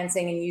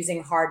financing and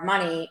using hard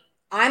money,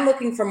 I'm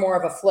looking for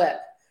more of a flip,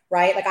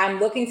 right? Like I'm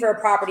looking for a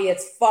property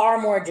that's far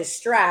more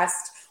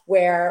distressed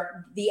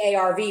where the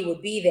ARV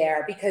would be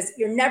there because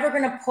you're never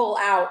going to pull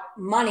out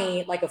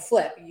money like a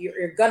flip.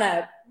 You're going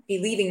to be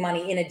leaving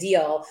money in a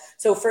deal.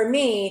 So for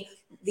me,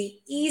 the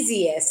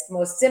easiest,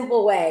 most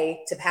simple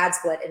way to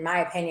Padsplit, in my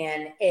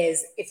opinion,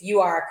 is if you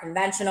are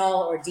conventional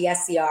or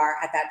DSCR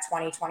at that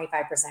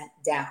 20-25%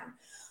 down.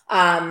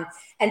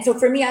 And so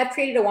for me, I've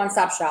created a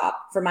one-stop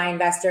shop for my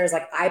investors.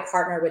 Like I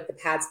partner with the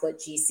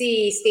Padsplit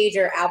GC,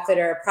 stager,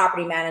 outfitter,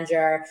 property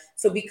manager.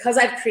 So because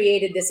I've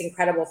created this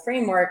incredible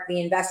framework, the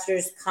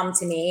investors come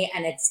to me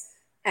and it's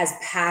as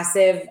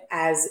passive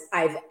as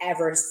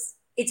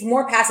it's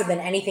more passive than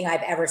anything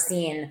I've ever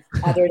seen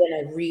other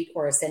than a REIT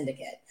or a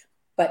syndicate.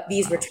 But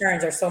these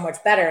returns are so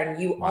much better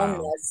and you own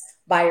this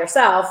by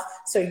yourself.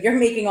 So you're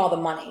making all the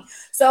money.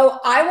 So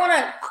I want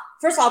to,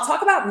 first of all,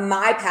 talk about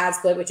my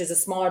Padsplit, which is a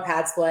smaller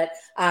Padsplit.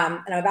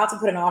 And I'm about to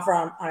put an offer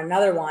on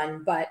another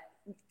one, but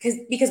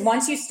because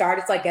once you start,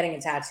 it's like getting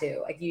a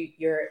tattoo. Like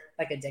you're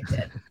like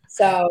addicted.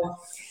 So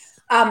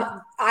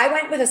I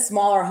went with a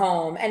smaller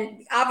home,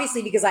 and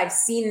obviously because I've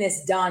seen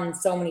this done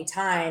so many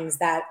times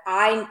that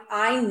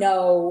I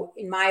know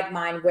in my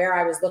mind where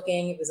I was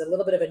looking. It was a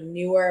little bit of a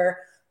newer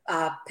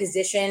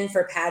position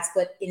for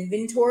Padsplit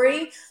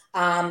inventory.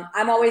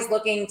 I'm always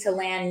looking to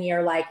land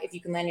near, like if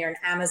you can land near an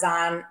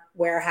Amazon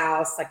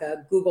warehouse, like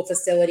a Google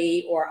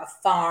facility or a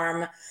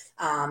farm.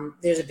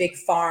 There's a big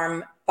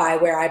farm by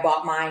where I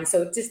bought mine.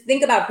 So just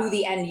think about who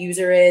the end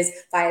user is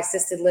by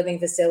assisted living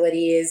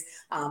facilities,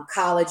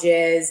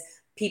 colleges,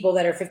 people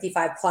that are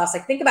 55 plus.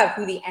 Like think about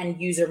who the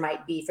end user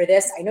might be for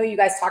this. I know you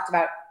guys talked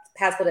about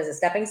Padsplit as a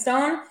stepping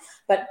stone,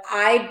 but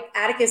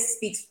Atticus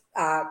speaks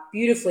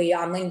beautifully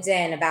on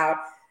LinkedIn about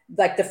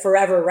like the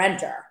forever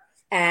renter.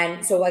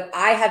 And so like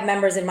I have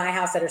members in my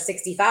house that are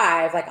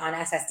 65, like on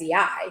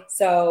SSDI.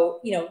 So,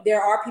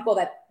 there are people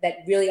that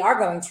really are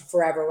going to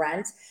forever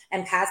rent,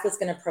 and Padsplit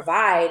going to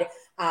provide,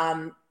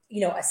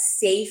 a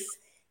safe,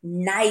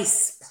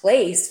 nice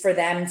place for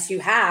them to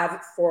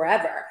have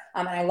forever.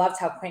 And I loved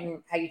how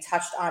Quentin, how you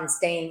touched on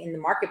staying in the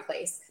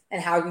marketplace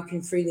and how you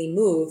can freely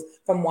move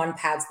from one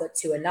Padsplit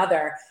to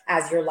another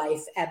as your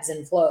life ebbs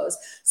and flows.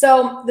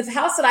 So the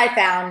house that I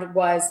found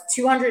was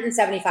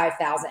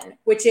 $275,000,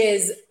 which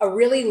is a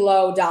really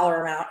low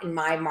dollar amount in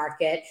my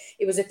market.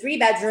 It was a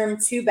 3-bedroom,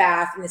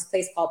 2-bath in this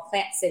place called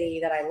Plant City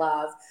that I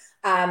love.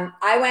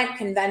 I went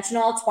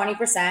conventional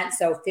 20%,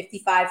 so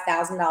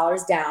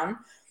 $55,000 down.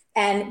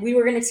 And we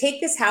were going to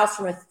take this house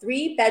from a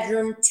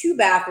 3-bedroom,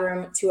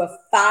 2-bathroom to a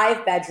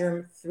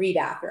 5-bedroom,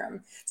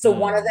 3-bathroom. So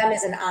one of them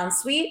is an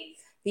ensuite.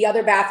 The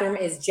other bathroom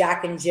is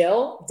Jack and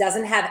Jill,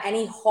 doesn't have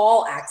any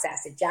hall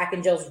access. Jack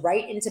and Jill's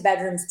right into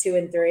bedrooms 2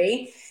 and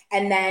 3.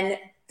 And then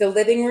the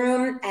living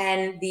room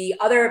and the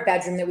other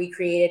bedroom that we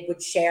created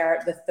would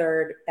share the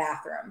third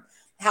bathroom.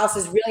 The house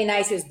is really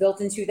nice. It was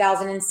built in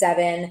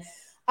 2007.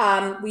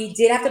 We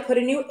did have to put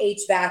a new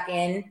HVAC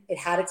in. It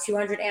had a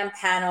 200 amp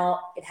panel.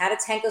 It had a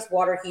tankless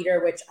water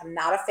heater, which I'm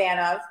not a fan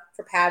of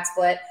for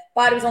Padsplit,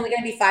 but it was only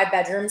going to be 5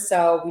 bedrooms,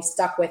 so we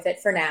stuck with it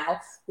for now.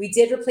 We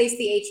did replace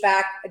the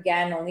HVAC.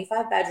 Again, only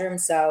 5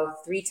 bedrooms, so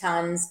 3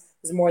 tons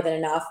was more than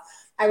enough.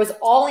 I was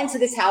all into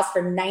this house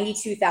for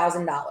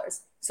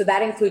 $92,000. So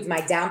that includes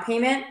my down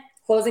payment,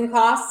 closing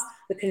costs,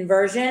 the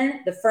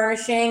conversion, the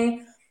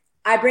furnishing.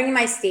 I bring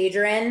my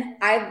stager in.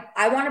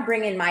 I want to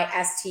bring in my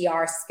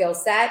STR skill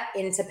set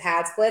into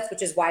Padsplits,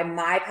 which is why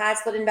my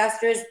Padsplit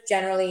investors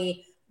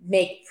generally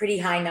make pretty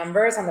high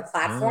numbers on the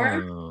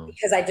platform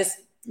because I just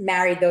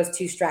married those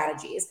 2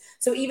 strategies.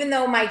 So even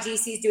though my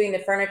GC is doing the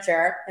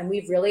furniture and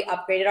we've really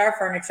upgraded our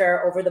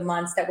furniture over the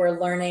months that we're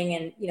learning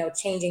and,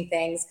 changing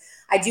things,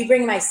 I do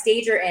bring my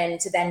stager in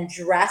to then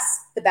dress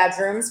the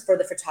bedrooms for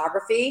the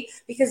photography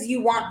because you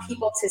want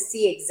people to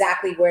see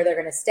exactly where they're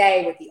going to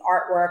stay with the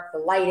artwork, the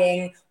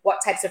lighting,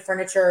 what types of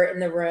furniture in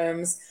the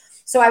rooms.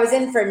 So I was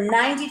in for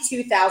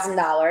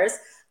 $92,000.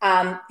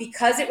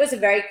 Because it was a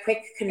very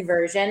quick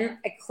conversion,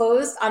 I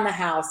closed on the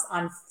house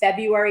on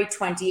February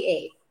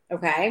 28th.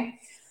 Okay.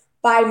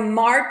 By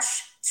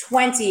March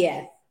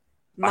 20th,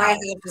 my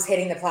house was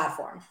hitting the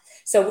platform.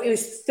 So it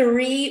was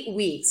 3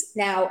 weeks.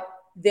 Now,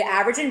 the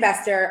average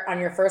investor on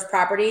your first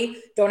property,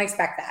 don't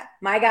expect that.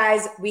 My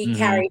guys, we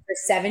carry for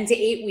 7 to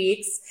 8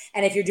 weeks.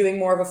 And if you're doing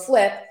more of a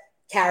flip,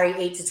 carry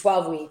 8 to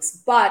 12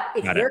 weeks. But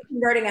if you're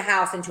converting a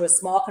house into a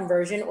small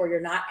conversion or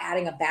you're not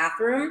adding a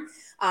bathroom,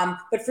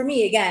 but for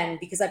me, again,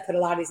 because I put a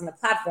lot of these on the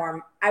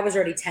platform, I was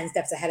already 10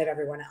 steps ahead of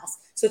everyone else.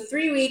 So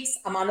 3 weeks,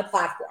 I'm on the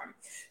platform.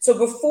 So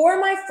before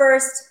my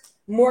first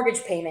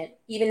mortgage payment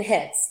even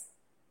hits,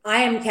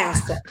 I am cash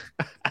flow.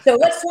 So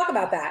let's talk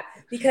about that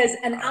because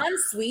an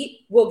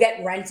ensuite will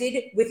get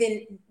rented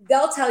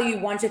they'll tell you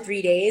 1 to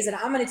 3 days. And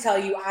I'm going to tell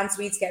you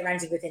ensuites get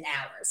rented within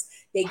hours.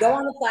 They go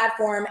on the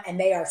platform and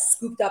they are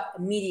scooped up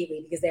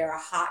immediately because they are a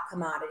hot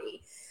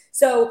commodity.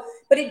 So,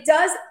 but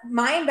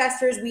my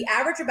investors, we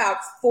average about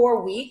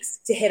 4 weeks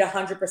to hit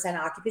 100%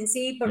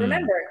 occupancy. But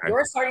remember,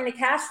 you're starting to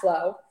cash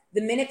flow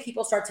the minute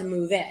people start to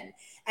move in.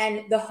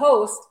 And the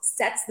host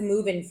sets the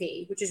move-in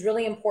fee, which is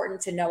really important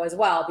to know as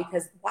well,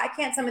 because why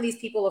can't some of these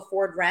people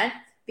afford rent?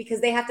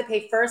 Because they have to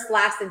pay first,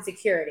 last, and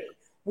security.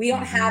 We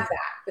don't have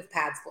that with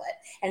Padsplit.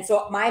 And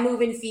so my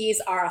move-in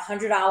fees are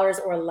 $100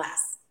 or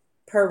less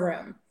per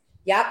room.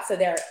 Yep. So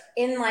they're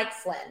in like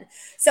Flynn.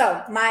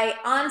 So my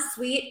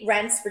ensuite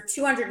rents for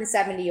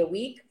 $270 a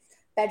week.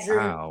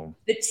 Bedroom,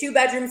 the 2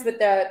 bedrooms with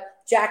the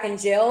Jack and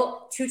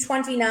Jill,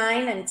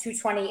 $229 and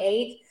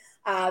 $228.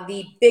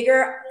 The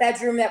bigger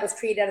bedroom that was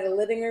created out of the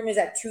living room is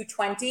at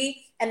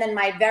 $220. And then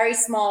my very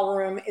small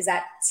room is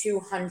at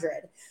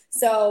 $200.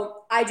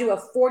 So I do a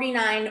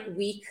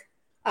 49-week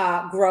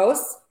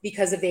gross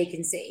because of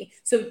vacancy.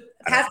 So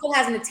Padsplit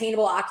has an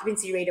attainable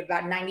occupancy rate of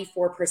about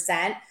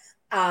 94%.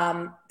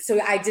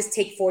 So I just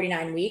take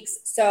 49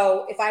 weeks.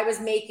 So if I was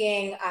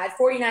making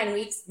 49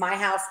 weeks, my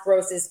house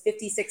gross is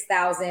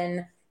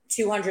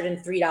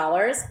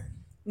 $56,203.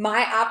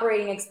 My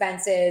operating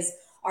expenses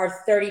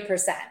are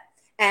 30%.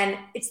 And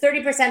it's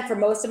 30% for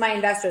most of my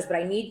investors, but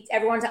I need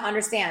everyone to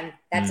understand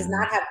that does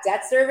not have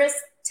debt service,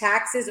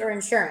 taxes, or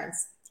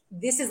insurance.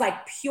 This is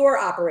like pure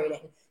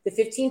operating. The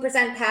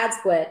 15%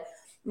 Padsplit,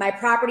 my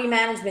property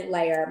management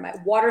layer, my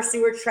water,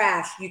 sewer,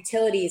 trash,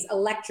 utilities,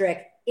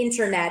 electric,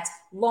 internet,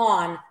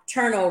 lawn,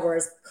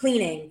 turnovers,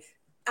 cleaning.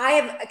 I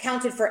have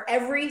accounted for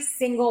every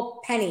single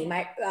penny.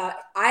 I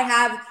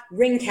have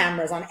ring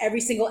cameras on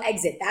every single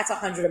exit. That's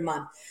 $100 a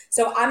month.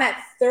 So I'm at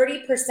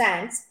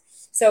 30%.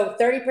 So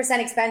 30%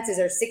 expenses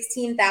are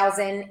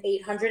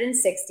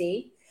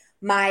 $16,860.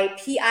 My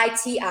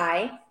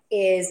PITI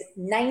is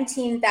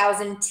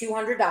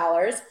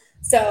 $19,200.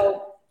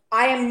 So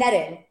I am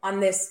netting on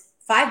this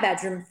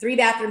 5-bedroom,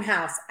 3-bathroom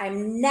house.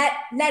 I'm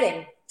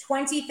netting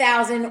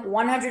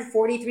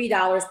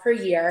 $20,143 per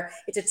year.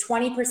 It's a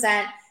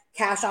 20%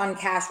 cash on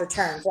cash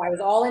return. So I was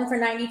all in for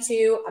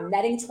 92. I'm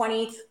netting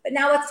 20. But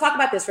now let's talk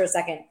about this for a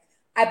second.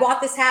 I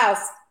bought this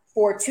house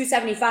for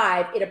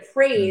 $275. It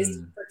appraised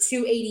for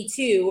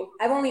 $282.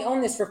 I've only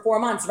owned this for 4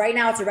 months. Right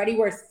now, it's already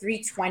worth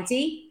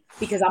 $320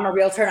 because I'm a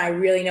realtor and I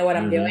really know what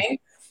I'm doing.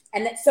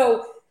 And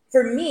so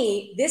for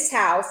me, this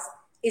house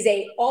is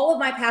all of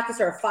my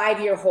packets are a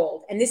 5-year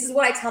hold. And this is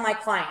what I tell my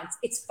clients.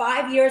 It's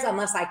 5 years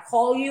unless I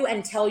call you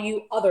and tell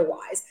you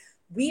otherwise.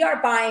 We are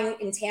buying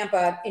in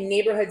Tampa in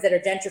neighborhoods that are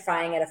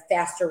gentrifying at a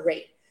faster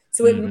rate.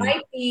 So it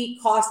might be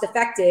cost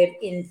effective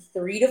in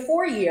 3 to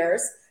 4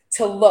 years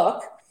to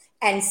look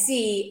and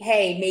see,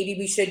 hey, maybe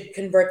we should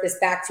convert this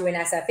back to an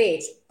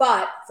SFH.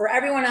 But for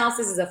everyone else,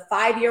 this is a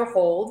 5-year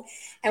hold.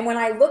 And when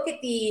I look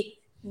at the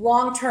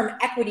long-term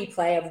equity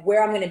play of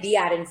where I'm going to be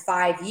at in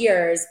 5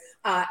 years,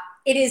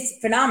 it is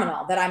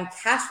phenomenal that I'm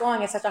cash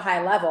flowing at such a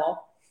high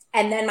level.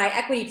 And then my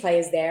equity play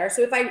is there.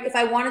 So if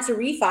I wanted to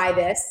refi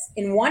this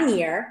in 1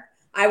 year,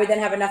 I would then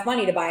have enough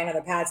money to buy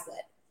another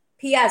Padsplit.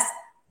 P.S.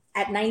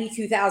 at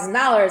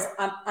 $92,000,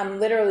 I'm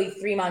literally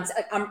 3 months.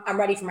 I'm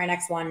ready for my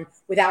next one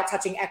without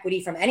touching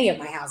equity from any of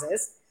my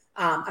houses.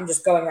 I'm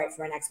just going right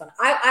for my next one.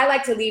 I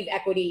like to leave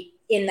equity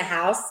in the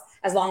house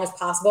as long as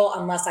possible,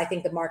 unless I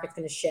think the market's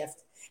going to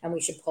shift and we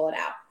should pull it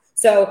out.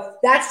 So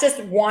that's just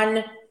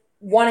one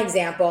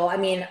example. I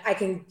mean, I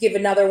can give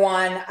another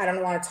one. I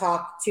don't want to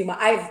talk too much.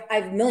 I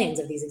have millions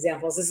of these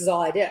examples. This is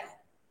all I do.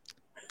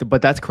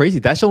 But that's crazy.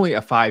 That's only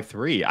a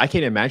 5.3. I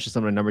can't imagine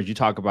some of the numbers you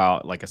talk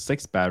about, like a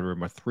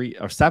 6-bedroom or 3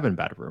 or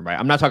 7-bedroom, right?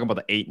 I'm not talking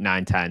about the 8,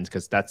 9, 10s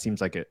because that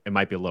seems like it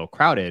might be a little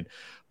crowded.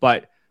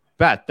 But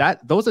Beth,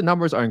 those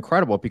numbers are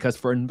incredible because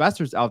for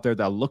investors out there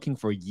that are looking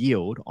for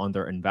yield on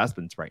their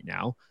investments right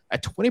now,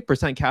 at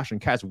 20% cash on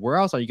cash, where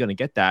else are you going to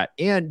get that?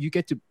 And you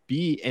get to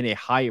be in a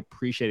high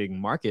appreciating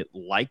market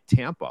like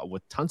Tampa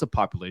with tons of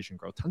population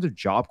growth, tons of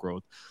job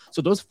growth.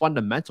 So those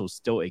fundamentals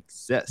still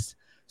exist.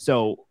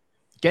 So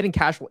getting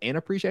cash flow and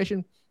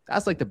appreciation,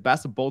 that's like the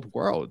best of both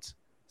worlds.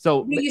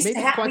 So we used to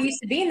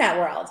be in that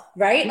world,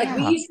 right? Yeah. Like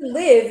we used to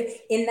live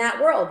in that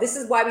world. This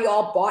is why we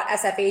all bought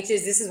SFHs.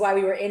 This is why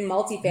we were in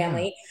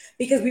multifamily,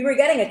 because we were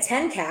getting a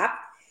 10 cap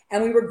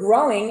and we were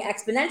growing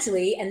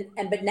exponentially.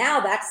 But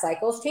now that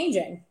cycle's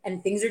changing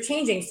and things are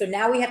changing. So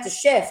now we have to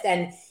shift.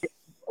 And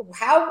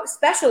how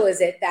special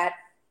is it that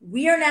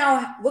we are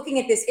now looking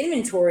at this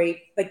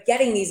inventory, but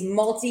getting these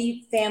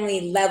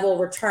multifamily level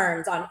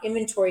returns on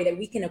inventory that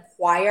we can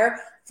acquire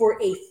for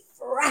a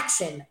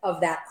fraction of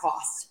that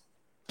cost.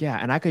 Yeah,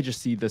 and I could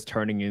just see this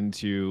turning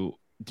into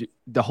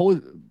the whole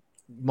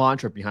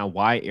mantra behind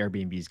why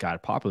Airbnb's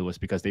got popular was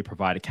because they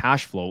provide a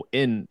cash flow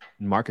in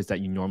markets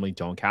that you normally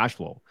don't cash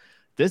flow.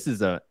 This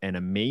is an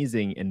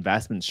amazing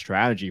investment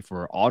strategy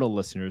for all the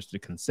listeners to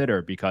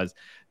consider because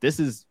this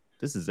is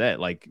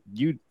it. Like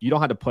you don't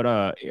have to put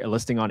a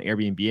listing on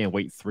Airbnb and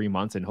wait 3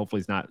 months and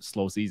hopefully it's not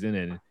slow season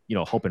and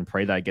hope and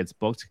pray that it gets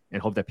booked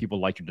and hope that people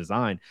like your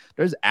design.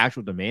 There's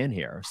actual demand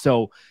here.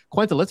 So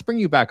Quentin, let's bring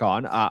you back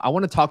on. I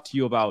want to talk to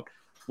you about.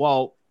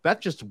 Well,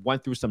 Beth just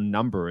went through some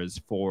numbers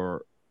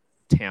for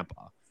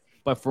Tampa,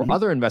 but for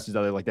other investors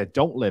out there like that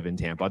don't live in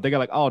Tampa, they're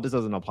like, oh, this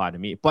doesn't apply to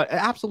me, but it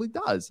absolutely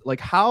does.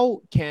 Like, are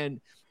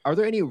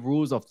there any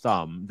rules of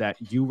thumb that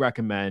you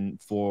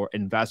recommend for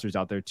investors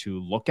out there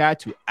to look at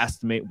to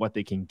estimate what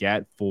they can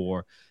get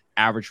for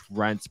average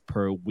rents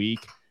per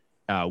week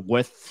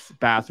with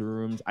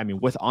bathrooms? I mean,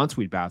 with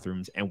ensuite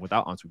bathrooms and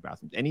without ensuite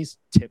bathrooms. Any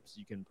tips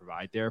you can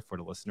provide there for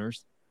the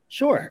listeners?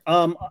 Sure.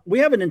 We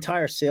have an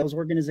entire sales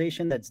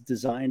organization that's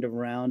designed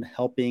around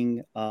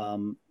helping,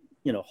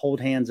 hold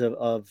hands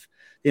of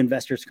the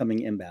investors coming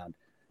inbound.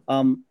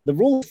 The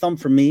rule of thumb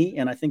for me,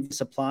 and I think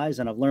this applies,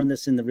 and I've learned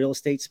this in the real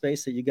estate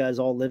space that you guys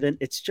all live in,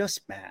 it's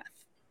just math,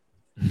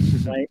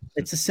 right?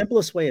 It's the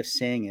simplest way of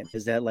saying it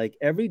is that like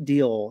every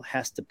deal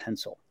has to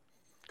pencil.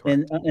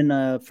 Correct.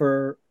 And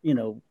for,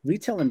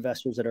 retail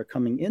investors that are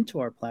coming into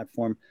our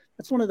platform,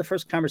 that's one of the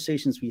first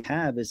conversations we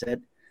have is that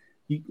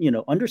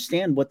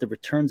understand what the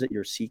returns that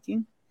you're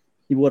seeking,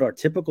 what our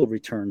typical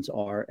returns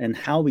are, and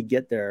how we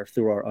get there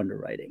through our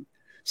underwriting.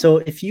 So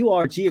if you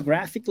are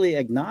geographically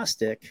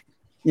agnostic,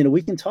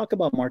 we can talk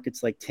about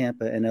markets like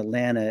Tampa and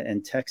Atlanta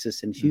and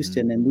Texas and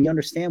Houston, and we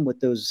understand what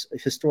those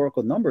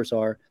historical numbers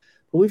are.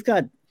 But we've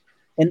got,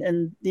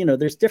 and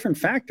there's different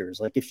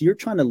factors. Like if you're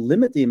trying to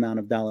limit the amount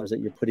of dollars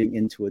that you're putting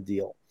into a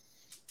deal,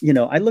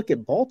 I look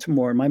at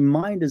Baltimore and my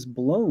mind is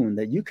blown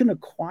that you can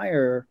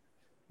acquire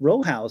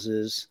row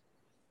houses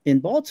in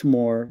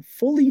Baltimore,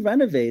 fully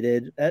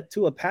renovated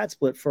to a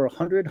Padsplit for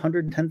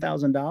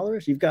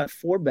 $110,000. You've got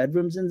 4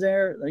 bedrooms in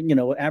there,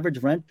 average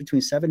rent between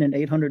 $700 and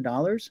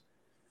 $800.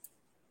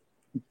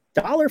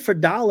 Dollar for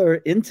dollar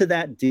into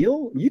that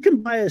deal, you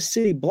can buy a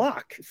city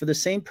block for the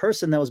same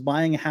person that was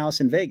buying a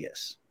house in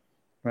Vegas,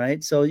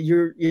 right? So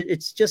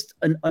it's just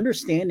an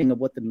understanding of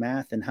what the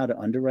math and how to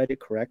underwrite it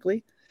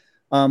correctly.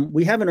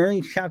 We have an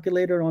earnings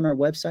calculator on our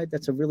website.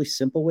 That's a really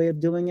simple way of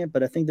doing it,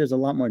 but I think there's a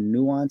lot more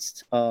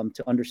nuanced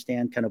to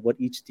understand kind of what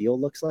each deal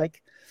looks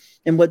like.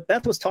 And what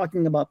Beth was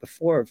talking about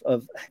before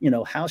of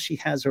how she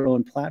has her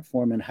own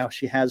platform and how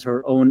she has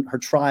her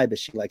tribe, as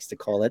she likes to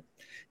call it,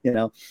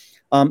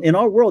 in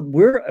our world,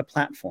 we're a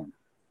platform.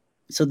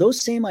 So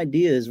those same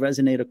ideas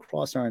resonate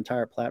across our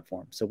entire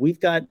platform. So we've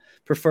got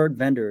preferred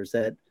vendors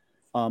that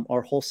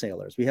are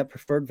wholesalers. We have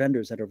preferred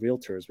vendors that are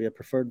realtors. We have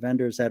preferred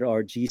vendors that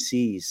are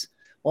GCs,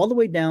 all the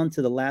way down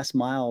to the last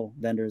mile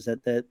vendors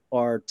that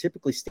are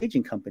typically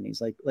staging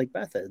companies like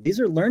Beth. These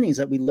are learnings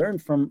that we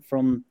learned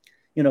from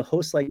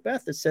hosts like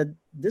Beth that said,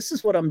 this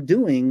is what I'm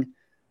doing.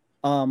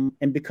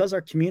 And because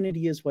our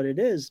community is what it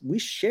is, we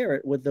share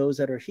it with those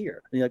that are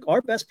here. Like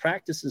our best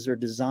practices are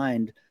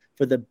designed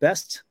for the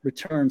best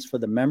returns for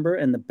the member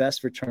and the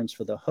best returns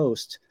for the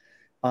host.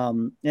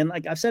 And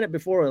like I've said it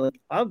before, like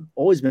I've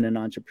always been an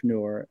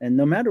entrepreneur, and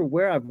no matter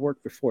where I've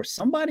worked before,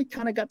 somebody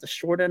kind of got the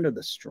short end of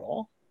the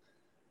straw.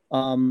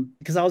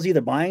 Because I was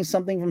either buying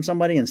something from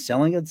somebody and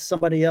selling it to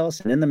somebody else,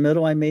 and in the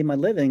middle I made my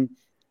living.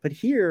 But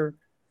here,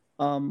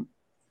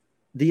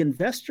 the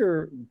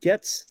investor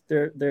gets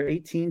their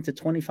 18 to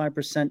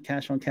 25%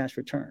 cash on cash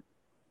return,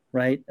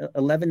 right?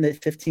 11 to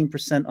 15%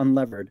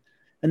 unlevered.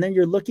 And then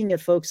you're looking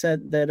at folks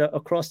that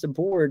across the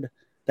board,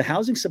 the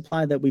housing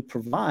supply that we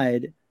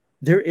provide,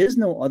 there is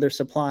no other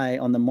supply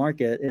on the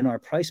market in our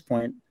price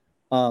point,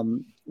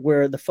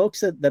 where the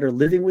folks that are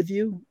living with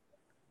you,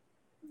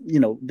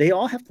 they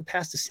all have to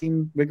pass the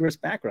same rigorous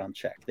background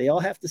check. They all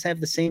have to have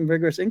the same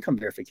rigorous income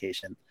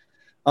verification.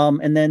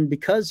 And then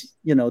because,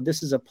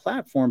 this is a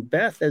platform,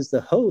 Beth as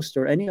the host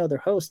or any other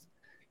host,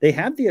 they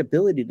have the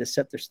ability to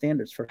set their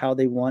standards for how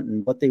they want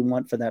and what they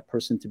want for that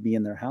person to be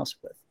in their house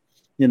with.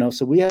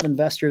 So we have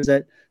investors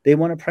that they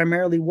want to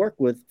primarily work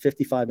with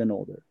 55 and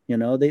older.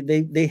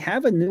 They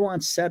have a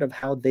nuanced set of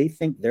how they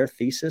think their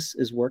thesis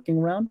is working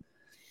around.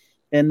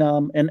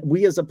 And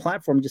we as a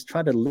platform just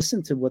try to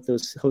listen to what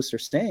those hosts are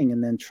saying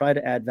and then try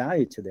to add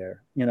value to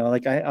their,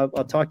 like I'll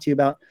talk to you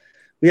about,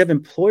 we have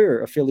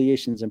employer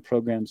affiliations and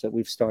programs that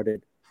we've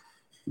started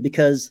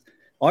because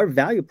our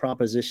value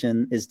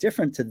proposition is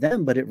different to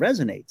them, but it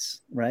resonates,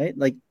 right?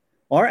 Like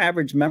our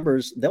average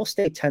members, they'll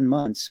stay 10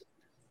 months.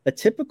 A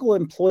typical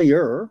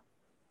employer,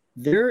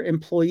 their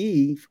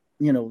employee,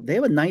 they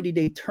have a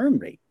 90-day turn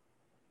rate.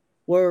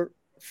 Where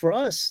for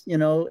us,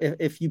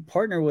 if you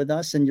partner with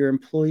us and your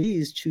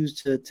employees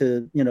choose to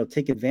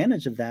take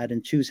advantage of that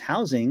and choose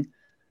housing,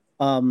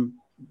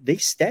 they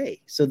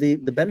stay. So the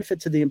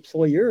benefit to the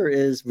employer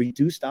is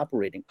reduced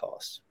operating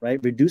costs, right?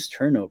 Reduced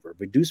turnover,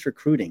 reduced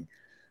recruiting.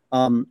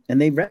 And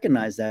they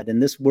recognize that in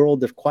this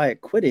world of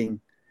quiet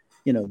quitting,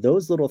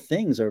 those little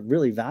things are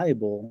really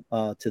valuable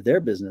to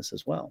their business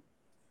as well.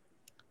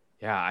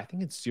 Yeah, I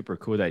think it's super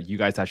cool that you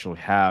guys actually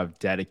have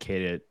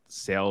dedicated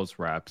sales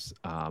reps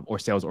or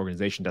sales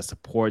organization that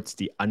supports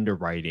the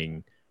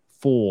underwriting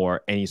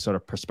for any sort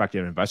of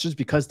prospective investors,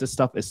 because this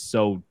stuff is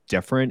so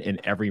different in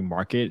every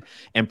market,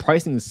 and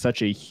pricing is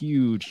such a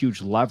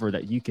huge lever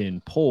that you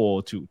can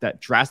pull that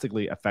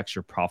drastically affects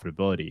your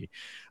profitability.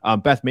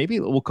 Beth, maybe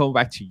we'll come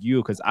back to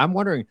you, because I'm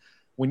wondering,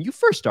 when you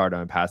first started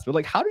on Padsplit,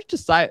 like how did you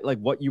decide like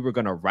what you were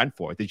going to rent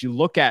for? Did you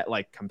look at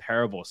like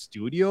comparable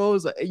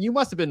studios? You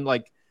must have been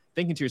like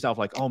thinking to yourself,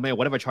 like, oh man,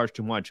 what if I charge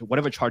too much? What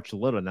if I charge too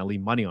little and I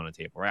leave money on the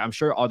table, right? I'm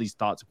sure all these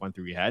thoughts went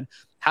through your head.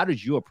 How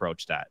did you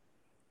approach that?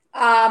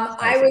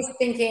 I was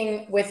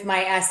thinking with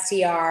my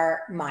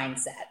STR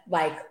mindset,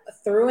 like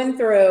through and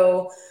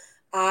through.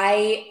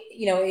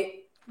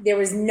 There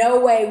was no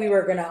way we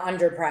were going to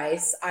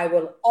underprice. I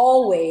will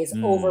always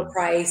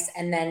overprice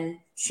and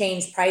then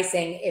change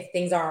pricing if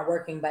things aren't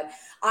working. But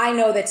I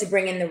know that to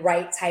bring in the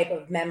right type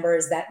of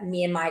members that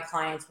me and my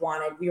clients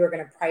wanted, we were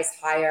going to price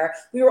higher.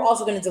 We were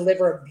also going to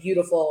deliver a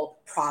beautiful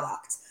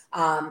product.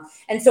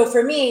 And so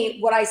for me,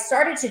 what I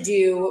started to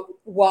do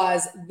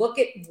was look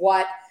at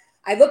what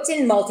I looked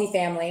in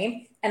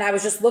multifamily, and I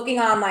was just looking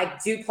on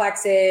like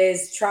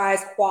duplexes,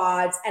 tris,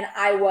 quads, and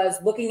I was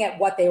looking at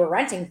what they were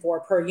renting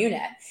for per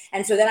unit.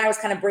 And so then I was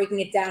kind of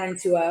breaking it down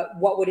into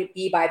what would it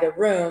be by the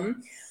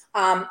room.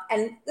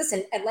 And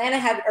listen, Atlanta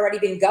had already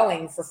been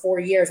going for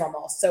 4 years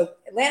almost. So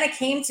Atlanta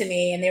came to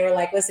me and they were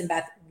like, listen,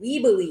 Beth, we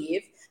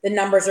believe the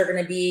numbers are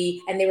going to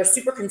be, and they were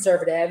super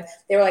conservative.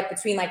 They were like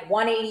between like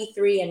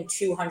 183 and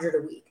 200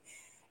 a week.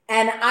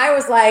 And I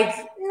was like,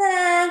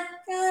 nah, I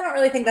don't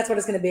really think that's what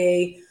it's going to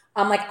be.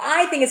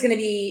 I think it's going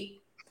to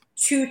be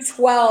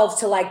 212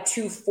 to like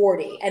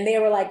 240. And they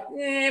were like,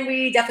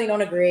 we definitely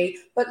don't agree.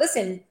 But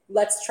listen,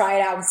 let's try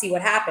it out and see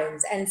what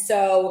happens. And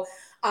so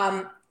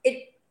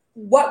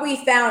what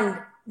we found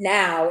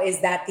now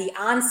is that the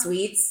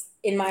en-suites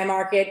in my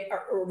market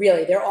are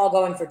really, they're all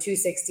going for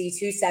 260,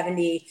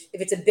 270.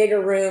 If it's a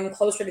bigger room,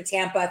 closer to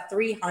Tampa,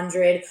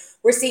 300.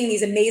 We're seeing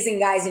these amazing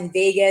guys in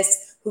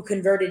Vegas who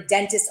converted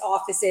dentist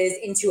offices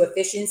into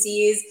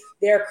efficiencies.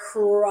 They're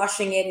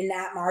crushing it in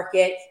that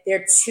market.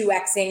 They're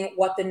 2xing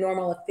what the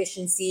normal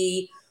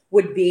efficiency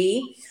would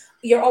be.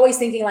 You're always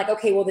thinking like,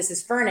 okay, well, this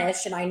is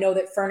furnished. And I know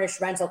that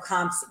furnished rental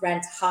comps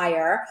rent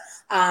higher.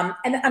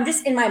 And I'm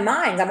just in my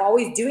mind, I'm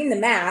always doing the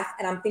math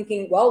and I'm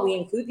thinking, well, we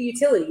include the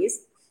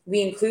utilities,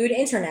 we include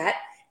internet.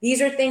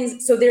 These are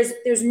things. So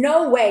there's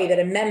no way that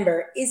a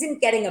member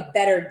isn't getting a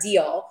better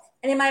deal.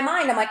 And in my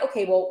mind, I'm like,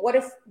 okay, well, what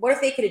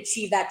if they could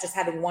achieve that just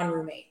having one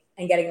roommate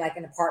and getting like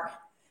an apartment?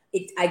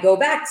 I go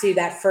back to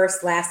that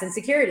first, last, and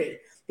security.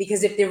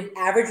 Because if the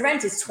average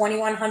rent is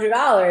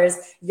 $2,100,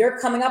 you're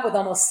coming up with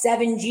almost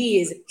 7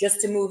 G's just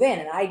to move in.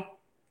 And I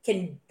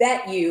can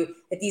bet you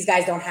that these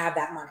guys don't have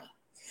that money.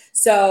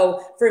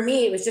 So for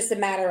me, it was just a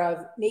matter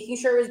of making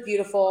sure it was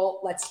beautiful.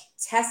 Let's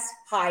test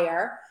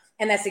higher.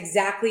 And that's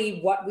exactly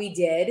what we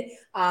did.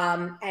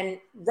 And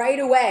right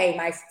away,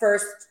 my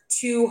first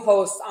 2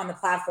 hosts on the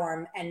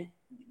platform, and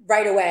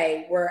right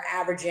away, we're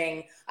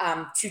averaging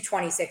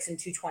 226 and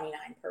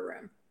 229 per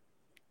room.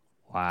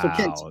 Wow. So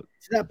Ken, to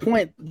that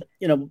point,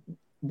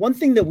 one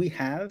thing that we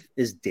have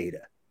is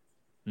data.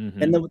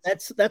 Mm-hmm. And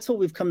that's what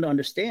we've come to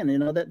understand.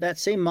 That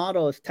same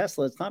model of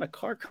Tesla, it's not a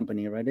car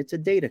company, right? It's a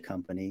data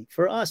company.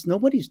 For us,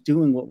 nobody's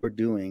doing what we're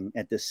doing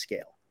at this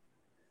scale.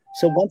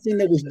 So one thing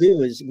that we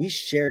do is we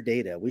share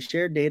data. We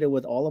share data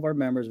with all of our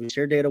members. We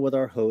share data with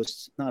our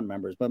hosts, not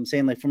members, but I'm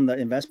saying like from the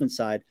investment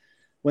side,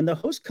 when the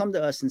hosts come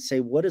to us and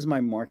say, what is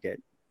my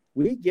market?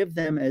 We give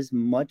them as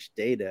much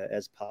data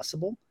as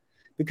possible,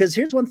 Because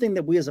here's one thing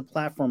that we as a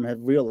platform have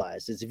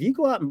realized is if you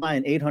go out and buy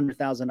an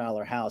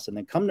 $800,000 house and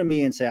then come to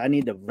me and say, I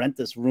need to rent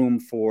this room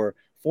for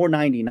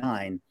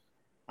 $499,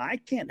 I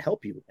can't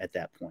help you at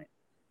that point,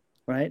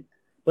 right?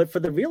 But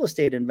for the real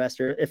estate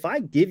investor, if I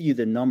give you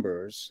the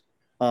numbers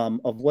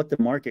of what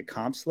the market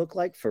comps look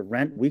like for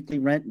rent, weekly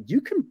rent,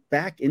 you can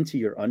back into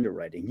your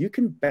underwriting. You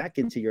can back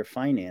into your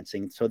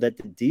financing so that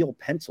the deal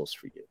pencils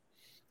for you.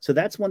 So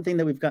that's one thing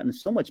that we've gotten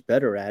so much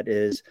better at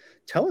is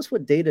tell us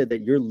what data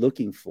that you're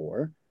looking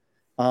for.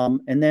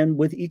 And then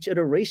with each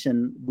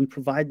iteration, we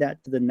provide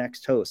that to the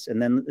next host. And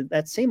then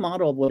that same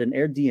model of what an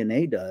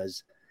AirDNA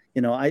does,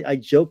 I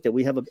joke that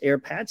we have an Air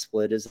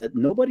Padsplit is that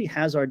nobody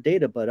has our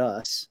data but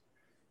us.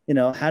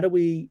 How do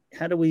we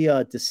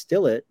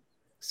distill it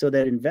so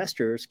that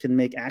investors can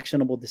make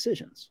actionable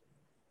decisions?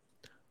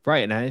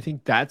 Right. And I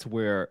think that's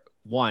where,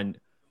 one,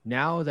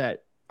 now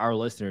that our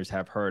listeners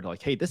have heard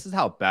like, hey, this is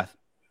how Beth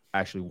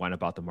actually went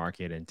about the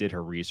market and did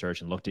her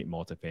research and looked at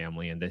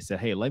multifamily. And they said,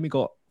 hey, let me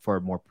go for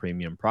a more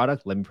premium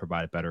product. Let me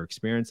provide a better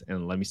experience.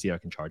 And let me see if I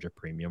can charge a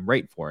premium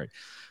rate for it.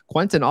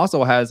 Quentin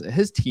also has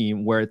his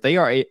team where they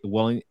are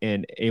willing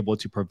and able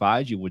to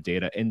provide you with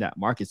data in that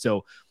market.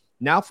 So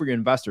now for your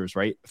investors,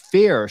 right,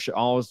 fear should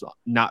always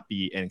not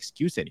be an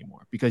excuse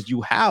anymore because you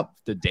have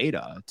the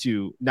data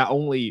to not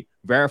only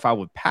verify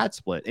with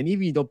Padsplit, and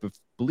even if you don't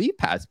believe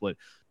Padsplit,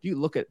 you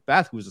look at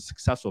Beth, who's a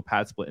successful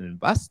Padsplit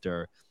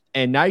investor,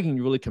 and now you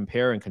can really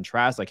compare and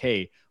contrast like,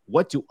 hey,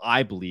 what do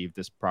I believe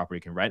this property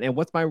can rent? And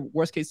what's my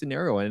worst case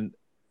scenario? And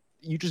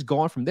you just go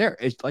on from there.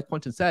 It's like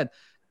Quentin said,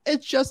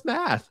 it's just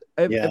math.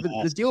 If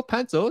the deal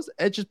pencils,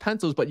 it just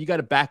pencils, but you got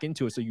to back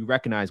into it so you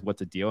recognize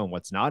what's a deal and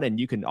what's not. And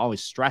you can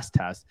always stress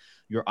test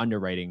your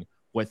underwriting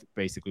with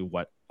basically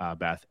what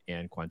Beth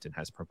and Quentin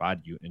has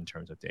provided you in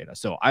terms of data.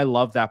 So I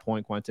love that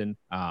point, Quentin.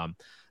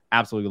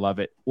 Absolutely love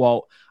it.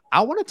 Well,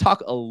 I want to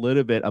talk a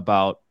little bit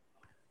about,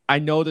 I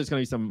know there's going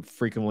to be some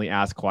frequently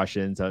asked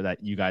questions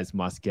that you guys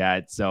must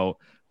get. So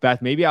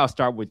Beth, maybe I'll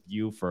start with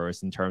you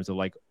first in terms of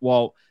like,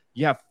 well,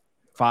 you have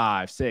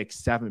 5, 6,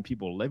 7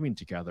 people living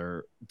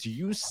together. Do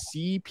you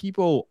see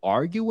people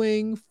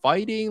arguing,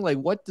 fighting? Like,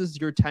 what does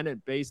your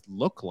tenant base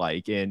look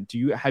like? And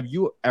have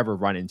you ever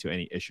run into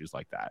any issues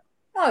like that?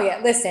 Oh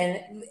yeah,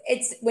 listen,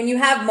 it's when you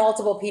have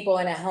multiple people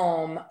in a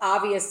home,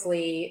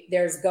 obviously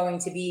there's going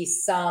to be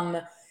some,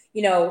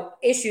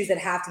 issues that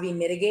have to be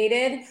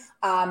mitigated.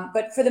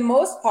 But for the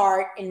most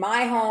part, in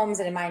my homes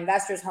and in my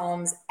investors'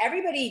 homes,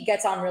 everybody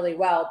gets on really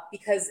well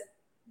because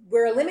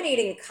we're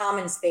eliminating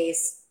common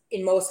space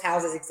in most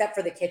houses, except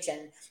for the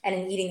kitchen and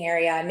an eating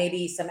area, and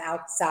maybe some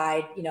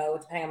outside,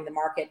 depending on the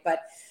market.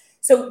 But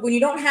so when you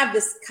don't have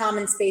this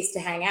common space to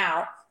hang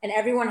out and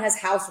everyone has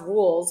house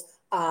rules,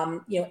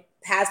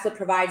 Padsplit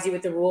provides you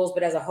with the rules,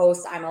 but as a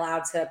host, I'm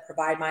allowed to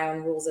provide my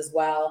own rules as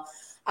well.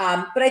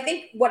 But I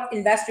think what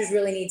investors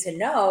really need to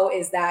know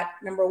is that,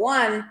 number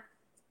one,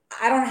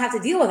 I don't have to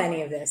deal with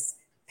any of this.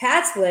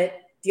 Padsplit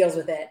deals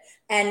with it.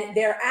 And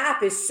their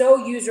app is so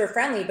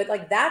user-friendly, but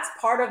like that's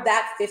part of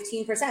that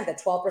 15%, the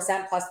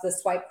 12% plus the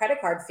swipe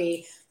credit card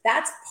fee.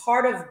 That's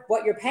part of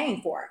what you're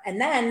paying for. And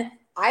then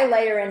I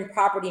layer in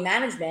property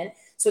management.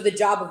 So the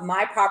job of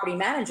my property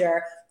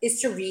manager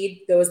is to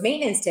read those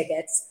maintenance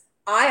tickets.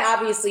 I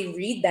obviously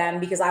read them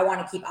because I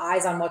want to keep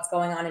eyes on what's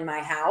going on in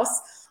my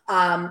house.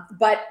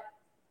 But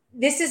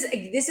this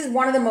is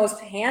one of the most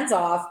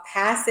hands-off,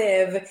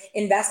 passive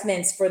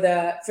investments for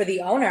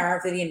the owner,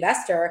 for the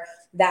investor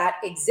that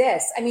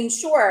exists. I mean,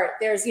 sure,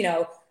 there's,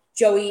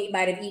 Joey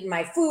might have eaten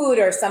my food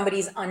or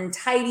somebody's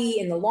untidy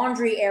in the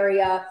laundry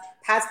area.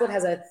 Padsplit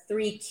has a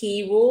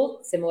 3-key rule,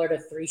 similar to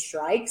 3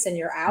 strikes and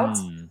you're out.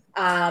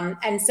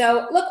 And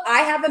so, look, I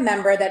have a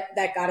member that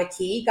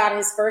got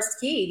his first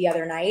key the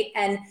other night.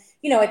 And,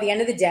 at the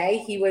end of the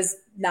day, he was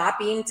not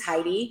being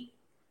tidy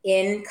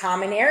in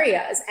common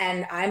areas.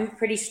 And I'm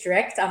pretty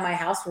strict on my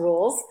house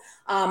rules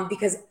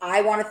because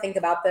I want to think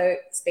about the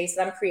space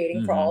that I'm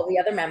creating for all the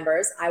other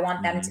members. I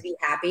want them to be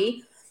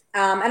happy.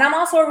 And I'm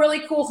also a really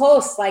cool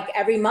host. Like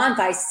every month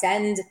I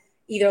send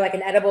either like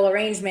an edible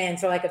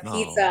arrangement or like a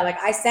pizza. Like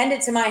I send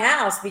it to my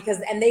house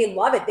and they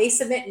love it. They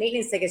submit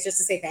maintenance tickets just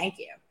to say thank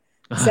you.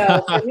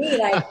 So for me,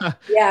 like,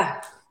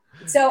 yeah.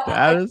 So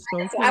I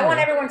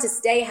want everyone to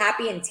stay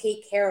happy and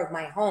take care of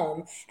my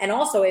home. And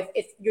also if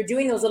you're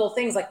doing those little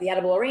things like the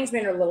edible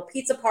arrangement or a little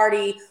pizza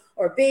party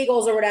or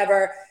bagels or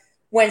whatever,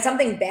 when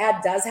something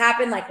bad does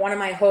happen, like one of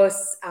my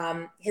hosts,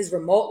 his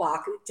remote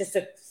lock, just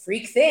a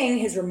freak thing,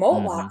 his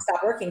remote lock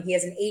stopped working. He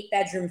has an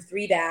 8-bedroom,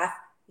 3-bath.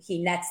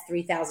 He nets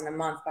 $3,000 a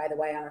month, by the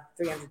way, on a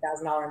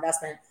 $300,000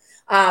 investment.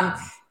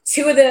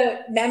 2 of the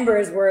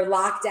members were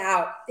locked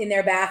out in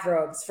their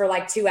bathrobes for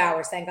like 2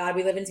 hours. Thank God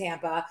we live in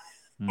Tampa.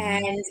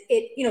 And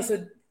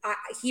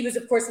he was,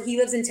 of course, he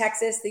lives in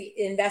Texas, the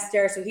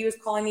investor. So he was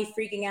calling me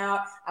freaking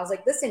out. I was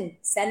like, listen,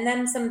 send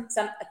them some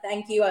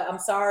thank you. I'm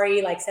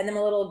sorry. Like send them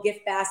a little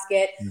gift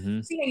basket.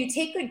 So, you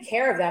take good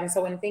care of them.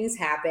 So when things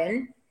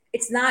happen,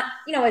 it's not,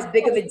 as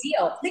big of a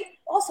deal. Think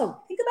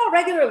about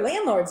regular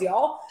landlords,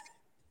 y'all.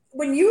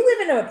 When you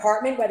live in an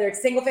apartment, whether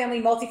it's single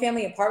family,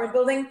 multifamily apartment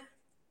building,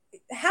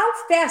 how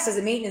fast does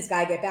a maintenance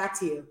guy get back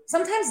to you?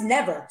 Sometimes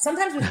never.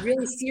 Sometimes with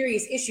really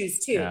serious issues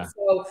too. Yeah.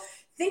 So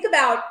think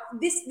about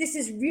this. This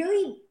is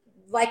really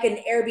like an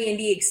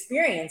Airbnb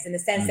experience in the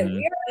sense that we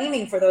are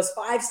aiming for those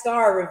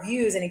 5-star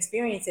reviews and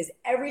experiences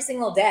every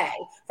single day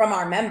from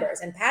our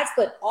members. And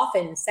Padsplit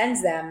often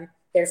sends them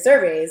their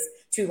surveys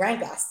to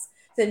rank us.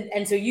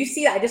 And so you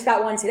see, I just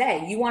got one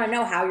today. You want to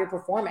know how you're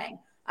performing.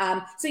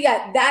 So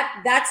yeah,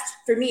 that's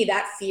for me,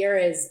 that fear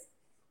is,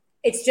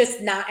 it's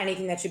just not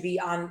anything that should be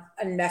on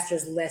an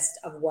investor's list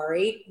of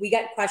worry. We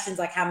get questions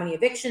like how many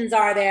evictions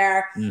are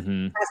there?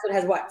 Padsplit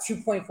has what,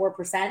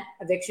 2.4%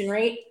 eviction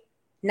rate,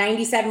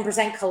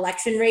 97%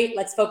 collection rate.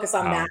 Let's focus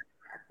on that,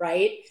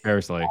 right?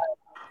 Seriously.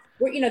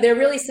 They're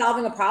really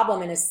solving a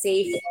problem in a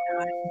safe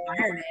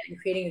environment and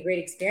creating a great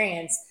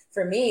experience.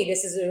 For me,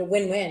 this is a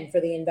win-win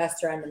for the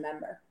investor and the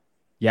member.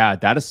 Yeah,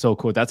 that is so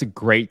cool. That's a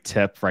great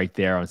tip right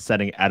there on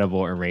setting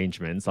edible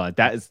arrangements.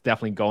 That is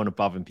definitely going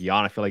above and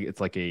beyond. I feel like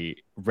it's like a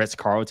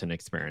Ritz-Carlton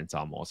experience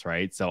almost,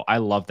 right? So I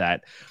love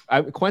that.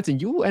 Quentin,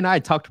 you and I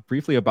talked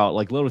briefly about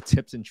like little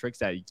tips and tricks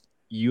that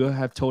you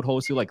have told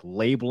hosts who like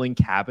labeling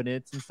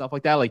cabinets and stuff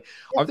like that. Like,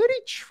 are there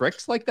any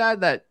tricks like that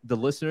that the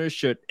listeners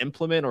should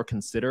implement or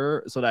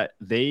consider so that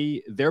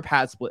their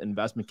Padsplit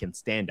investment can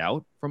stand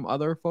out from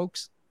other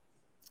folks?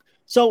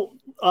 So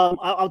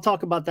I'll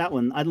talk about that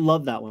one. I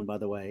love that one, by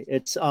the way.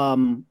 It's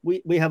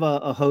we have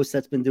a host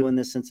that's been doing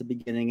this since the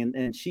beginning,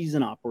 and she's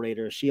an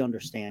operator. She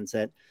understands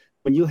that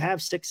when you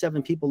have 6,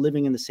 7 people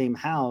living in the same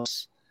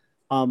house,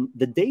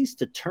 the days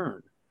to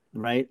turn,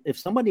 right? If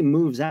somebody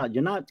moves out,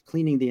 you're not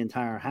cleaning the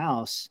entire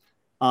house.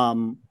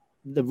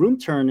 The room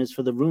turn is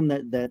for the room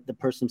that the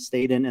person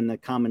stayed in and the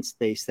common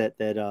space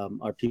that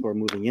our people are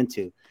moving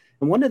into.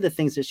 And one of the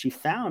things that she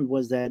found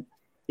was that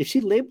if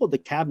she labeled the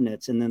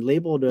cabinets and then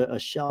labeled a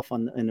shelf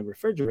in the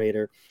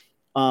refrigerator,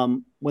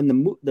 when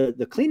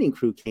the cleaning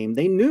crew came,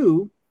 they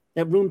knew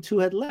that room 2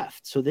 had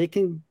left, so they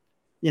can,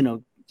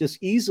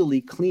 just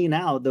easily clean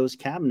out those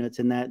cabinets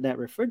and that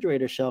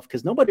refrigerator shelf,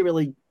 because nobody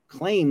really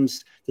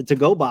claims the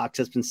to-go box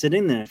has been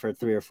sitting there for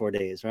 3 or 4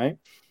 days, right?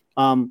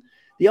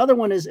 The other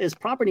one is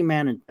property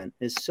management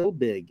is so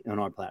big on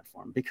our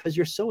platform because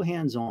you're so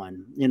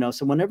hands-on,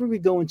 So whenever we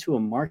go into a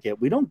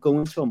market, we don't go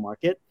into a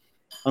market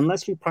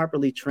unless we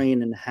properly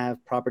train and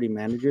have property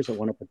managers that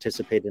want to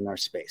participate in our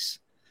space,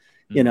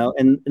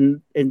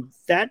 and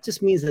that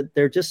just means that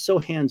they're just so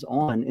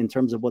hands-on in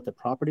terms of what the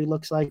property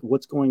looks like,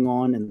 what's going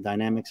on, and the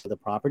dynamics of the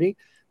property,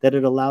 that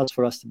it allows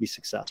for us to be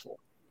successful.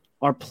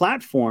 Our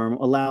platform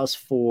allows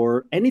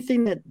for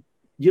anything that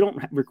you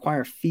don't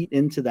require feet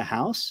into the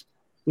house,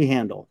 we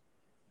handle.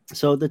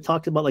 So they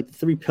talked about like the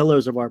 3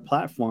 pillars of our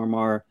platform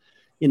are,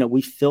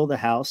 we fill the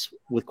house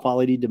with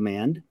quality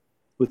demand,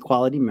 with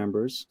quality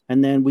members,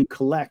 and then we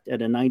collect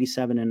at a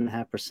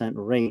 97.5%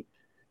 rate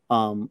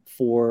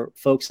for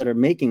folks that are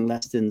making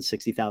less than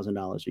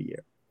 $60,000 a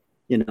year.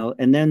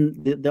 And then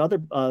the other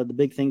the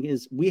big thing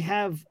is we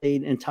have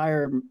an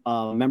entire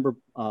member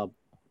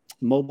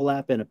mobile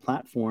app and a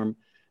platform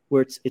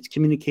where it's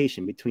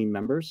communication between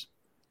members,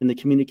 and the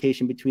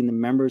communication between the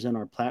members and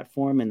our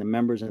platform and the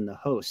members and the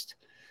host.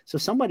 So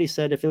somebody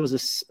said if it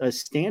was a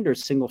standard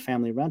single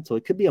family rental,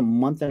 it could be a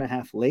month and a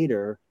half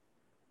later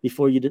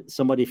before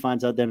somebody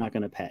finds out they're not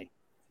going to pay.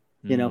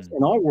 In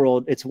our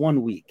world, it's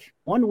 1 week.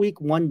 1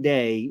 week, 1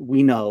 day,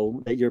 we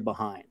know that you're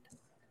behind.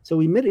 So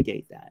we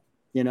mitigate that,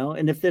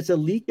 and if there's a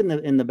leak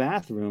in the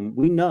bathroom,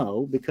 we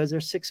know because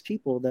there's 6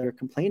 people that are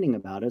complaining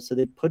about it. So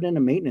they put in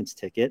a maintenance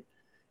ticket.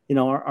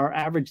 Our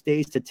average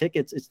days to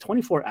tickets, it's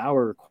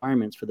 24-hour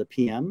requirements for the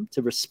PM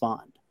to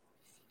respond.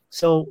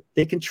 So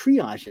they can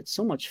triage it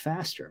so much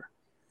faster,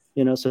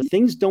 so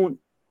things don't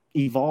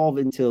evolve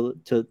into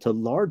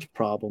large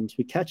problems.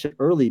 We catch it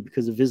early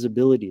because the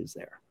visibility is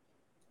there.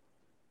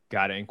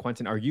 Got it. And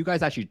Quentin, are you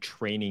guys actually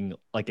training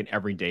like an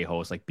everyday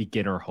host, like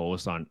beginner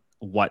host, on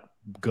what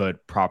good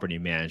property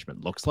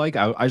management looks like?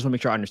 I just want to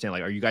make sure I understand.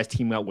 Like, are you guys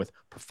teaming up with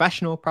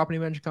professional property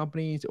management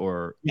companies,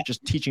 or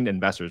just teaching the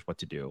investors what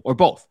to do, or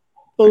both?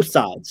 Both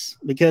sides,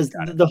 because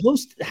the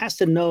host has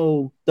to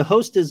know. The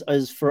host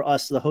is for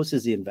us. The host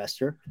is the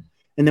investor.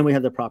 And then we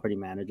have the property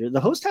manager. The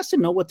host has to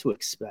know what to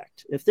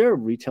expect. If they're a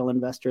retail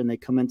investor and they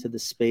come into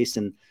this space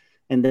and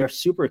they're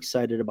super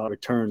excited about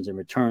returns,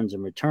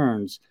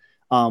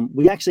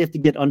 we actually have to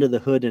get under the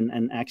hood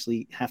and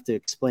actually have to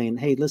explain,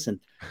 hey, listen,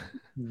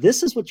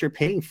 this is what you're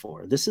paying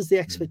for. This is the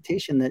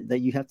expectation that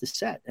you have to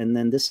set. And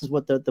then this is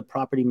what the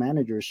property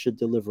managers should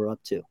deliver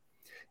up to.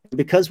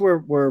 Because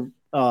we're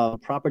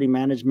property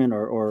management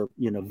or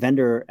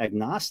vendor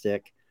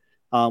agnostic,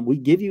 we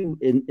give you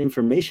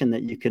information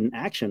that you can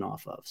action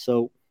off of.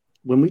 So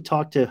when we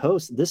talk to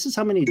hosts, this is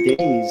how many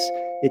days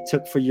it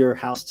took for your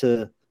house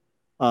to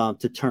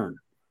turn.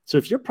 So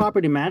if your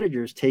property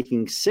manager is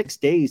taking 6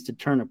 days to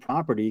turn a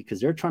property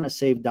because they're trying to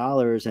save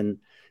dollars and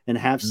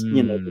have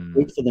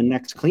wait for the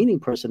next cleaning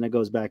person that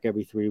goes back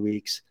every 3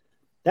 weeks,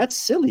 that's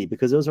silly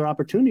because those are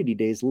opportunity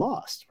days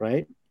lost,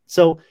 right?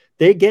 So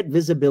they get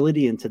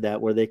visibility into that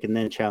where they can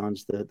then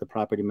challenge the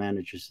property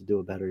managers to do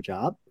a better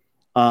job.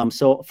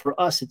 So for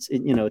us,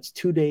 it's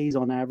 2 days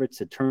on average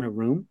to turn a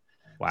room.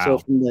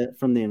 So Wow.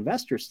 from the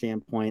investor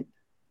standpoint,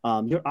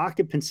 your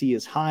occupancy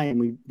is high,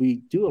 and we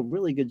do a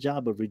really good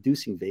job of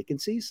reducing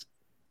vacancies.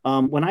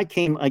 When I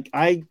came,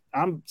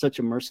 I'm such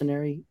a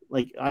mercenary.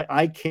 Like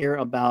I care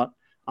about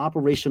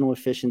operational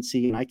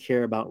efficiency and I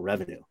care about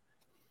revenue.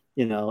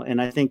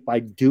 And I think by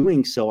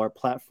doing so, our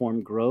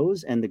platform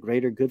grows and the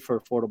greater good for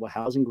affordable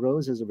housing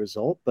grows as a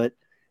result. But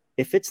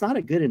if it's not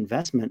a good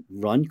investment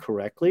run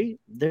correctly,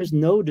 there's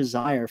no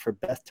desire for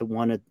Beth to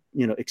want to,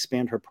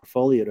 expand her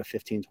portfolio to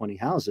 15, 20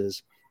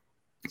 houses.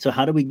 So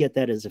how do we get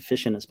that as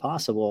efficient as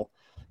possible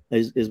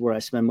is where I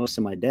spend most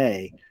of my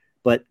day.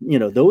 But,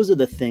 those are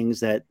the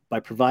things that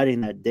by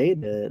providing that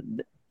data,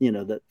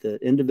 that the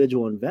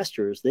individual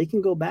investors, they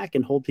can go back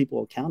and hold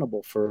people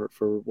accountable for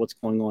what's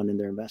going on in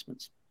their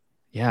investments.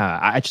 Yeah,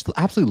 I just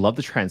absolutely love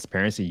the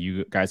transparency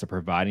you guys are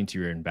providing to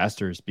your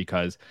investors,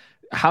 because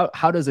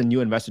how does a new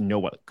investor know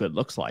what good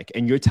looks like?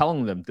 And you're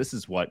telling them this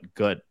is what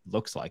good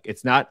looks like.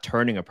 It's not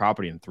turning a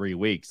property in 3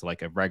 weeks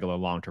like a regular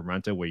long-term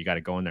rental where you got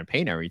to go in there and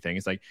paint everything.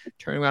 It's like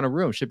turning around a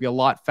room should be a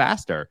lot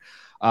faster.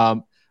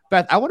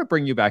 Beth, I want to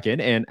bring you back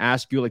in and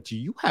ask you, like, do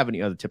you have any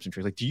other tips and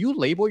tricks? Like, do you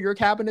label your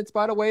cabinets,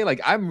 by the way?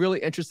 Like, I'm really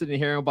interested in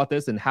hearing about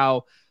this and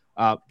how.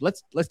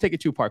 Let's take a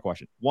two-part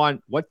question.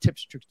 One, what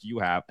tips and tricks do you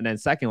have? And then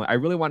secondly, I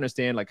really want to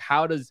understand, like,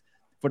 how does,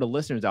 for the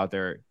listeners out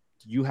there,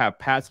 you have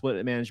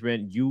Padsplit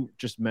management. You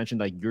just mentioned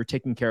like you're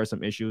taking care of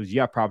some issues.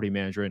 You have property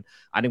management.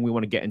 I think we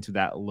want to get into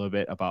that a little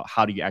bit about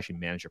how do you actually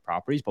manage your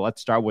properties. But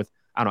let's start with,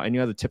 I don't know, any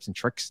other tips and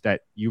tricks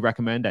that you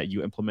recommend that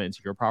you implement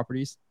into your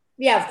properties?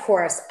 Yeah, of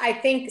course. I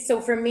think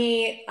so. For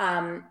me,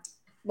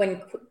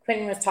 when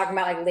Quentin was talking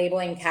about like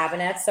labeling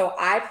cabinets, so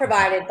I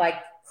provided like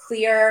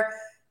clear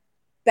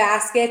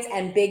baskets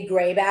and big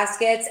gray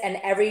baskets, and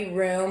every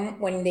room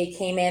when they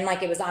came in,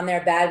 like it was on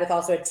their bed with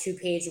also a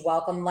 2-page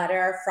welcome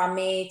letter from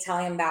me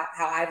telling them about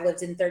how I've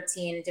lived in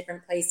 13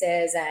 different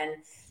places, and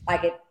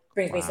like it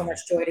brings me so much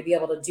joy to be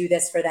able to do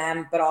this for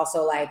them. But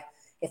also, like,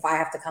 if I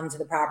have to come to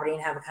the property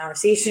and have a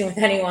conversation with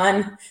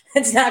anyone,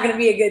 it's not going to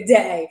be a good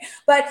day.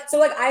 But so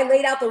like I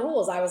laid out the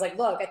rules. I was like,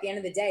 look, at the end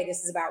of the day,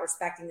 this is about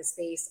respecting the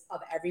space of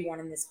everyone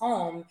in this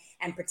home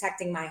and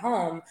protecting my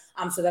home,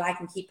 so that I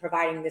can keep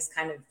providing this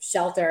kind of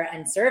shelter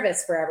and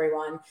service for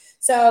everyone.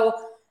 So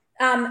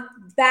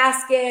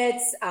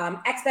baskets,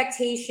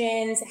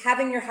 expectations,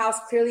 having your house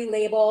clearly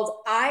labeled.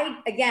 I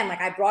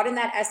brought in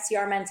that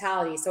STR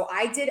mentality. So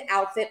I did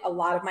outfit a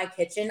lot of my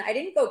kitchen. I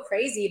didn't go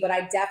crazy, but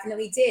I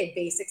definitely did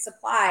basic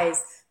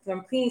supplies,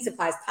 from cleaning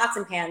supplies, pots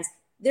and pans.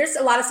 There's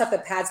a lot of stuff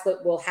that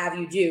Padsplit will have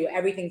you do,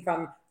 everything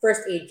from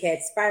first aid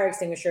kits, fire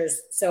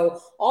extinguishers.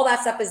 So all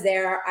that stuff is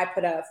there. I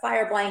put a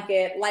fire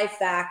blanket, life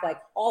vac,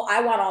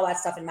 I want all that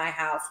stuff in my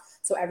house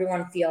so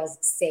everyone feels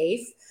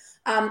safe.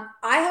 I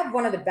have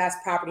one of the best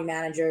property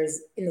managers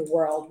in the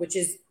world,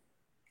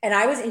 and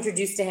I was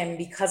introduced to him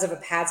because of a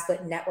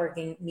Padsplit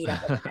networking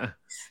meetup event.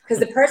 Because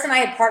the person I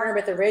had partnered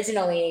with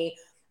originally,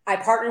 I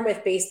partnered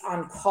with based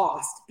on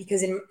cost,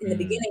 because in the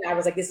beginning I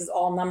was like, this is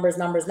all numbers.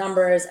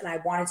 And I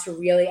wanted to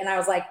really, and I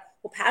was like,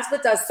 well,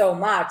 Padsplit does so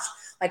much.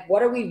 Like,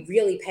 what are we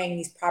really paying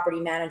these property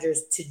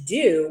managers to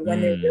do when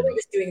they're really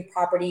just doing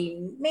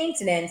property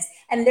maintenance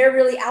and they're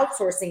really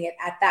outsourcing it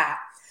at that?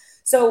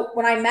 So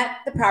when I met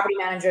the property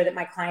manager that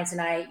my clients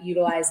and I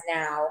utilize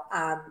now,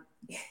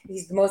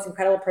 he's the most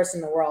incredible person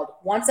in the world.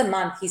 Once a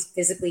month, he's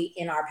physically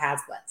in our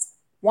Padsplits.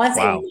 Once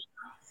a month.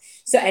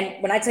 So,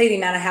 and when I tell you the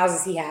amount of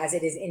houses he has,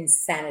 it is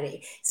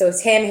insanity. So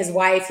it's him, his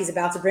wife. He's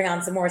about to bring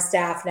on some more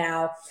staff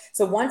now.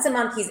 So once a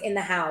month, he's in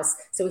the house.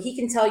 So he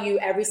can tell you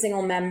every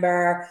single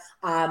member.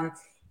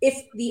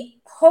 If the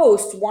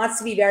host wants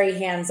to be very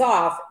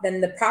hands-off,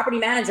 then the property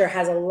manager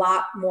has a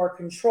lot more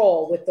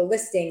control with the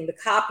listing, the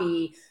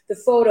copy, the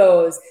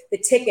photos, the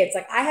tickets.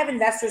 Like, I have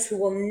investors who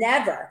will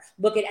never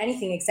look at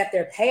anything except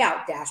their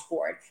payout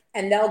dashboard,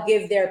 and they'll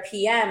give their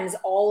PMs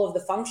all of the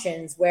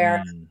functions,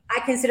 where I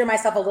consider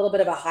myself a little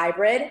bit of a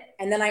hybrid.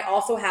 And then I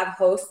also have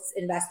hosts,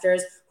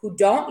 investors who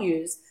don't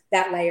use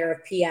that layer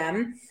of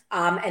PM.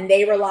 And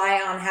they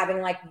rely on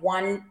having like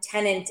one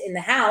tenant in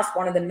the house,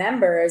 one of the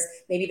members,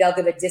 maybe they'll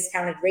give a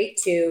discounted rate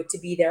to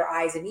be their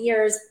eyes and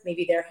ears.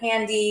 Maybe they're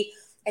handy.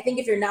 I think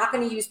if you're not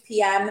going to use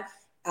PM,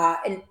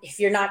 and if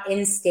you're not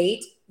in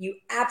state, you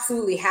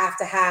absolutely have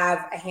to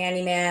have a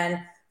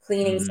handyman,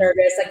 cleaning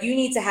service. Like, you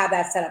need to have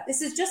that set up.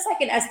 This is just like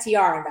an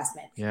STR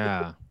investment.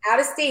 Yeah. Out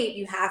of state,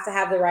 you have to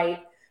have the right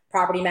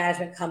property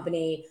management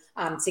company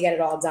to get it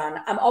all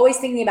done. I'm always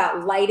thinking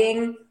about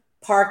lighting,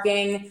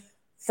 parking,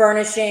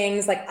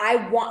 furnishings. Like,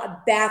 I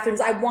want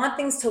bathrooms. I want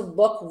things to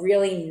look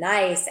really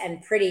nice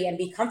and pretty and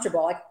be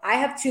comfortable. Like, I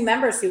have 2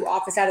 members who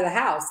office out of the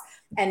house,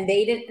 and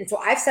they didn't. And so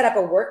I've set up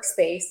a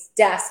workspace,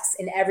 desks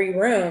in every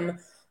room,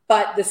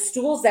 but the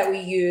stools that we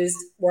used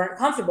weren't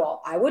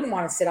comfortable. I wouldn't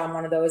want to sit on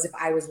one of those if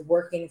I was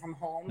working from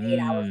home 8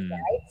 hours a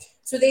day.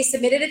 So they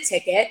submitted a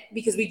ticket,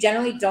 because we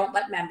generally don't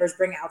let members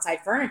bring outside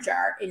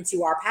furniture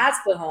into our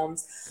Padsplit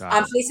homes. So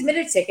they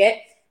submitted a ticket,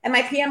 and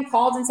my PM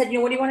called and said,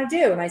 what do you want to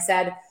do? And I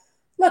said,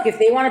 Look, if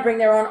they want to bring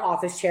their own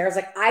office chairs,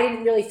 like I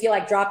didn't really feel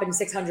like dropping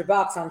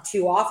 $600 on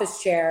 2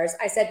 office chairs.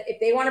 I said, if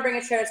they want to bring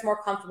a chair that's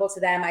more comfortable to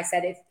them, I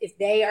said, if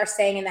they are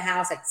staying in the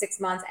house at 6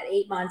 months, at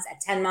 8 months,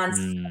 at 10 months,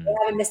 if they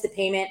haven't missed a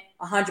payment,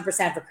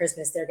 100% for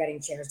Christmas, they're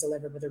getting chairs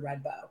delivered with a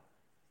red bow.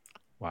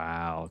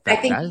 Wow. I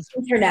think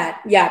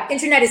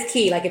internet is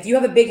key. Like if you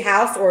have a big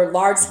house or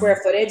large square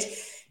footage,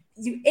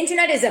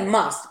 internet is a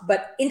must,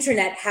 but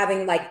internet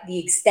having like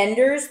the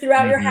extenders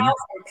throughout your house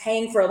and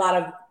paying for a lot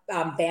of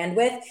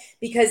bandwidth,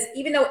 because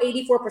even though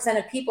 84%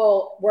 of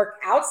people work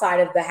outside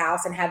of the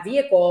house and have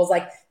vehicles,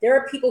 like there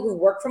are people who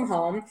work from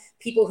home,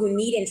 people who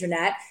need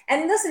internet.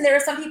 And listen, there are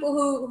some people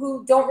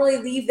who don't really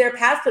leave their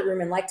Padsplit room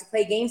and like to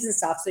play games and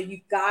stuff. So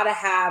you've got to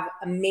have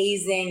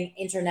amazing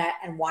internet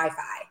and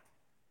Wi-Fi.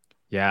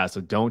 Yeah,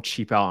 so don't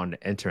cheap out on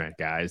the internet,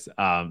 guys.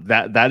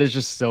 That is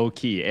just so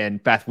key.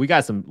 And Beth, we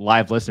got some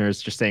live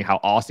listeners just saying how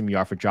awesome you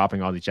are for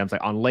dropping all these gems,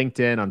 like on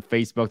LinkedIn, on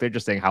Facebook. They're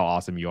just saying how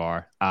awesome you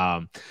are.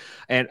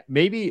 And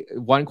maybe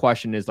one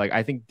question is like,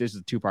 I think this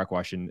is a two-part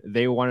question.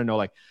 They want to know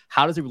like,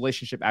 how does the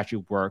relationship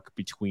actually work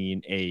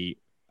between a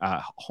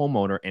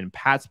homeowner and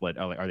Padsplit?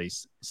 Are they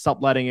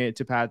subletting it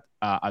to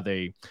are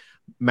they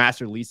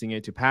master leasing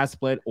it to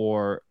Padsplit,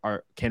 or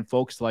can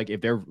folks, like if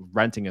they're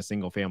renting a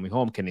single family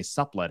home, can they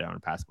sublet it on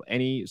Padsplit?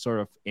 Any sort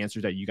of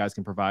answers that you guys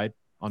can provide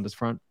on this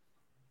front?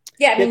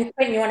 Yeah, I mean,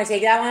 Quentin, you want to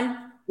take that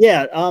one?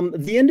 Yeah,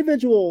 the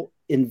individual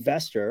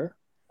investor,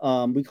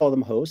 we call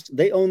them hosts,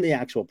 they own the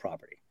actual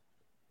property,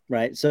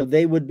 right? So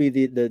they would be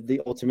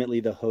the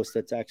ultimately the host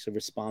that's actually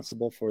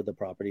responsible for the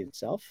property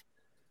itself.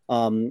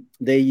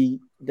 They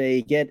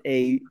get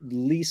a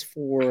lease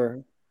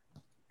for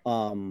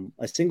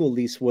a single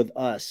lease with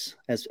us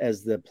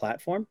as the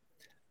platform,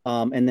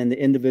 and then the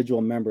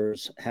individual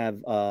members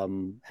have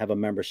a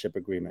membership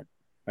agreement,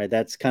 right?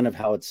 That's kind of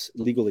how it's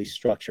legally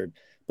structured.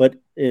 But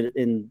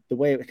in the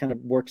way it kind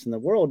of works in the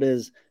world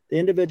is the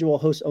individual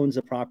host owns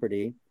the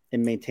property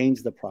and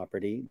maintains the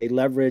property. They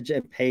leverage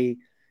and pay,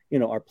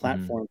 our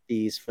platform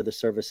fees for the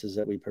services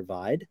that we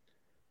provide,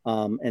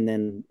 and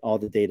then all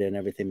the data and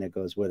everything that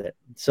goes with it.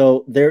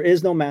 So there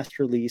is no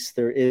master lease.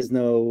 There is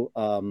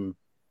no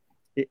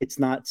it's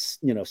not,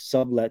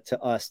 sublet to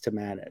us to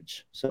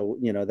manage. So,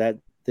 that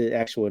the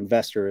actual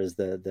investor is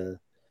the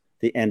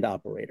end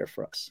operator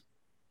for us.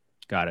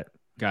 Got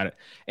it.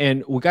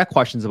 And we got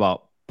questions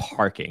about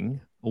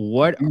parking.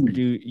 What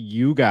do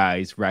you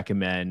guys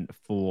recommend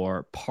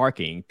for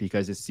parking?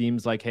 Because it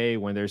seems like, hey,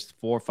 when there's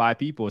 4 or 5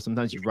 people,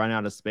 sometimes you run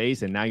out of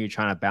space, and now you're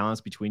trying to balance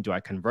between, do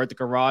I convert the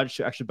garage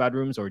to extra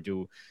bedrooms, or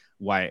do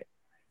I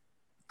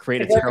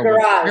create a terrible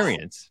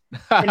experience?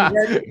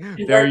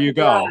 There you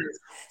go.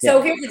 So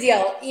here's the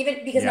deal.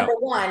 Even because number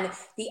one,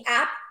 the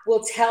app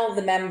will tell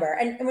the member,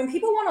 and when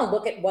people want to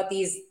look at what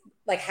these,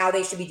 like how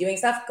they should be doing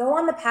stuff, go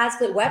on the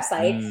Padsplit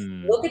website,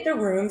 look at the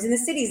rooms in the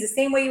cities the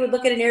same way you would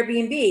look at an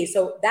Airbnb.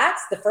 So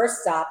that's the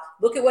first stop.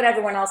 Look at what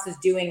everyone else is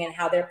doing and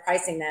how they're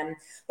pricing them.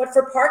 But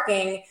for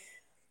parking,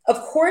 of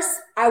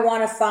course, I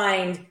want to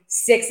find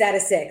 6 out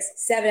of 6,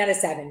 7 out of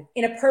 7.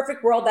 In a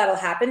perfect world, that'll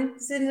happen.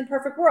 This isn't a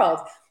perfect world.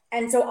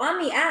 And so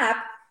on the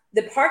app,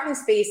 the parking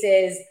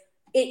spaces,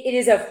 it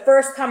is a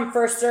first come,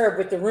 first serve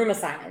with the room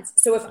assignments.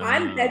 So if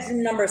I'm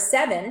bedroom number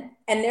 7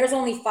 and there's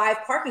only 5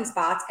 parking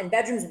spots and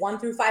bedrooms 1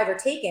 through 5 are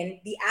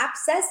taken, the app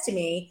says to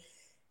me,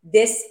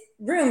 this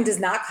room does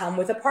not come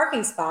with a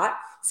parking spot.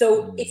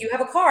 So if you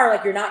have a car,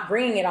 like you're not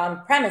bringing it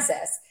on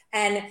premises,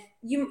 and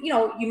you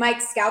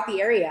might scout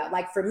the area.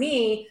 Like for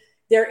me,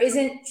 there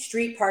isn't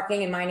street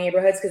parking in my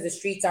neighborhoods because the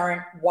streets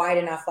aren't wide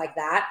enough like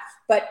that.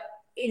 But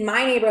in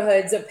my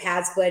neighborhoods of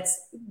Padsplits,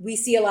 we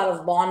see a lot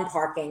of lawn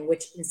parking,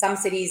 which in some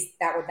cities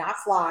that would not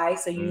fly.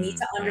 So you need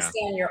to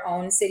understand your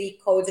own city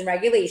codes and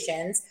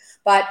regulations.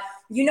 But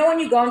when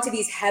you go into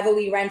these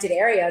heavily rented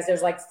areas,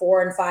 there's like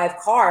 4 and 5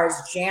 cars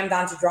jammed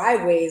onto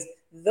driveways.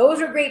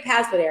 Those are great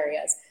Padsplit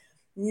areas.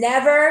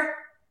 Never,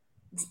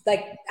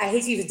 like, I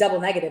hate to use a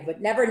double negative, but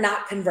never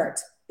not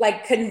convert.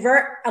 Like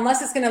convert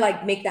unless it's going to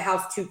like make the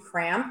house too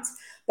cramped.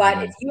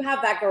 But if you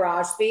have that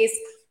garage space,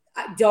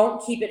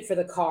 don't keep it for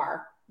the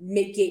car.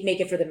 Make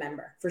it for the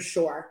member, for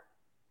sure.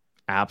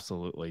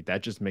 Absolutely.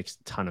 That just makes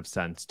a ton of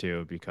sense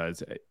too,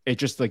 because it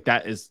just like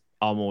that's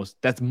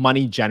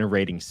money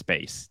generating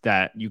space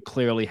that you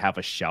clearly have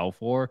a shell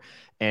for,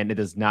 and it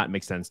does not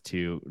make sense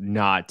to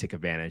not take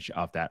advantage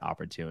of that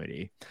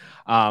opportunity.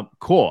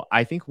 Cool.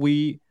 I think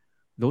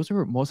those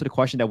are most of the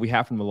questions that we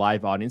have from the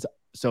live audience.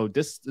 So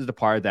this is the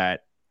part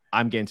that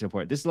I'm getting to the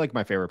point. This is like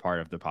my favorite part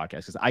of the podcast,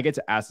 because I get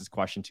to ask this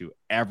question to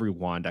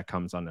everyone that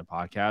comes on the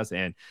podcast.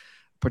 And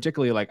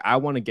particularly, like, I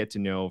want to get to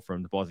know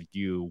from the both of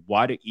you,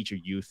 why do each of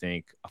you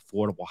think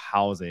affordable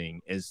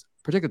housing is,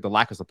 particularly the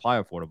lack of supply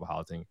of affordable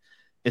housing,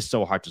 is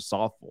so hard to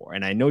solve for?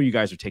 And I know you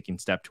guys are taking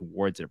steps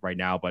towards it right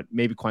now, but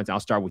maybe Quentin,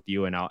 I'll start with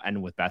you and I'll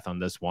end with Beth on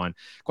this one.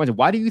 Quentin,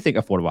 why do you think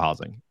affordable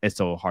housing is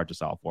so hard to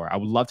solve for? I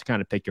would love to kind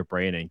of pick your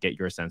brain and get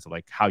your sense of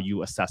like how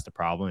you assess the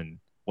problem and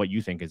what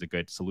you think is a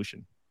good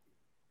solution.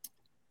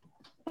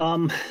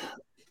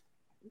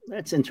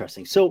 That's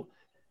interesting. So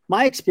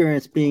my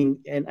experience being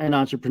an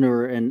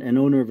entrepreneur and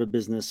owner of a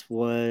business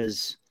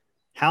was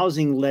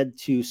housing led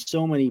to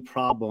so many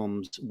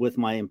problems with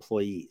my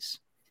employees,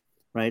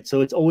 right?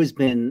 So it's always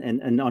been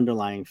an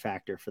underlying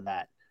factor for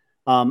that.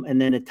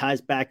 And then it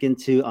ties back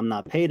into, I'm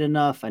not paid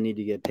enough. I need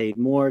to get paid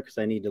more because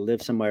I need to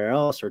live somewhere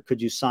else. Or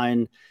could you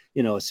sign,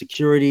 a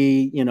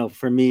security,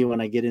 for me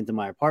when I get into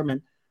my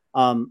apartment?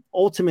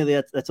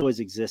 Ultimately, that's always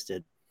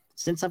existed.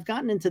 Since I've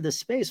gotten into this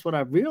space, what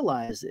I've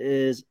realized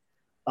is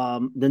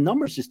the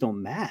numbers just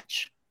don't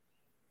match,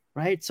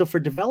 right? So for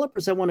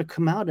developers that want to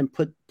come out and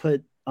put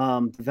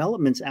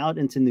developments out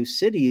into new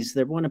cities,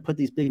 they want to put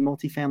these big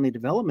multifamily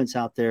developments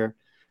out there.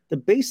 The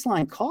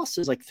baseline cost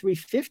is like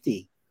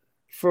 $350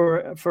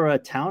 for a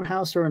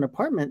townhouse or an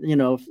apartment,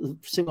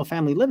 single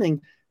family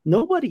living.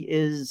 Nobody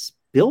is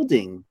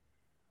building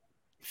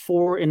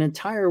for an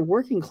entire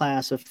working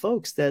class of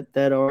folks that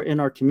are in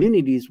our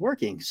communities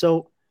working.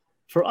 So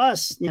for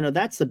us,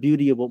 that's the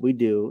beauty of what we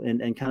do,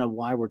 and kind of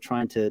why we're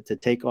trying to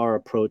take our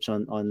approach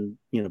on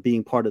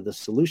being part of the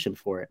solution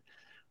for it.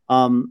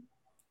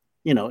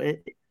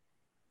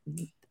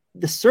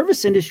 The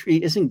service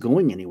industry isn't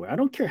going anywhere. I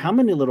don't care how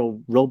many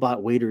little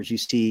robot waiters you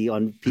see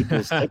on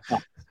people's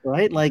TikToks,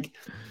 right? Like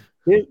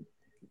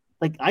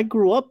I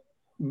grew up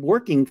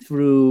working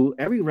through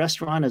every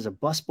restaurant as a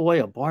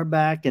busboy, a bar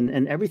back,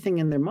 and everything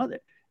in their mother.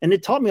 And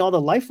it taught me all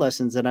the life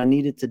lessons that I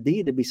needed to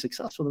be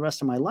successful the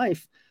rest of my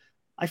life.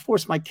 I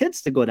forced my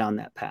kids to go down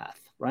that path,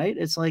 right?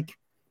 It's like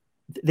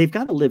they've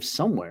got to live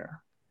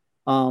somewhere.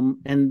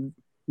 And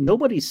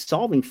nobody's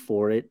solving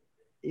for it.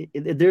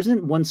 There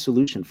isn't one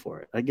solution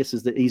for it, I guess,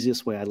 is the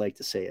easiest way I like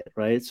to say it,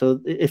 right?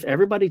 So if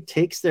everybody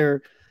takes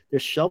their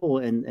shovel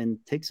and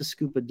takes a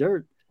scoop of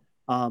dirt,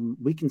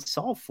 we can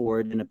solve for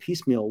it in a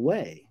piecemeal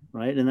way,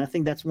 right? And I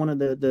think that's one of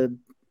the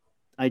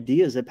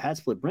ideas that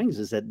Padsplit brings,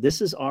 is that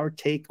this is our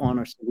take on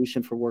our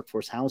solution for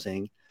workforce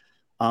housing,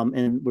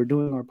 and we're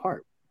doing our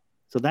part.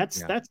 So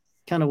that's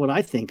kind of what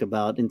I think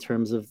about in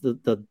terms of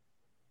the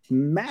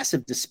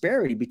massive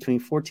disparity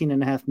between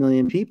 14.5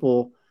 million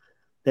people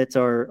that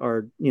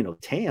are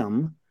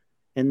TAM,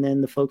 and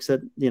then the folks that,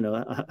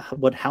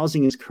 what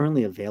housing is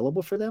currently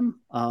available for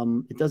them.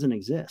 It doesn't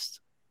exist.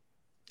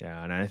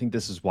 Yeah. And I think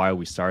this is why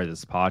we started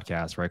this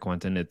podcast, right,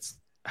 Quentin? It's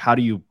how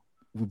do you,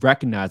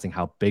 recognizing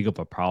how big of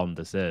a problem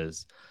this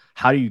is,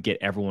 how do you get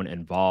everyone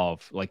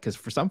involved? Like, because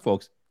for some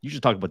folks, you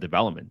just talk about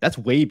development. That's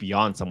way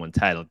beyond someone's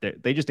head. Like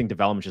they just think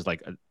development is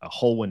like a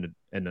hole in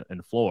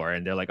the floor.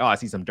 And they're like, oh, I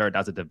see some dirt.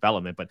 That's a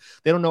development. But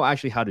they don't know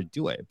actually how to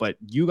do it. But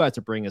you guys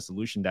are bringing a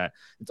solution that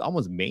it's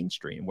almost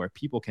mainstream, where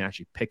people can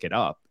actually pick it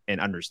up and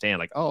understand,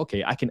 like, oh,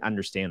 okay, I can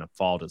understand and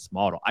follow this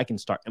model. I can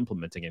start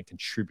implementing and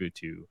contribute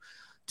to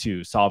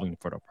solving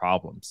for the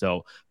problem.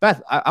 So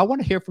Beth, I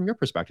want to hear from your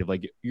perspective.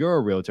 Like, you're a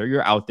realtor,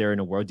 you're out there in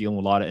the world dealing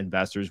with a lot of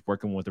investors,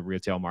 working with the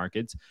retail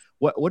markets.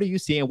 What are you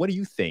seeing? What do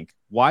you think?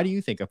 Why do you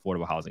think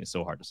affordable housing is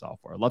so hard to solve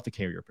for? I'd love to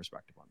hear your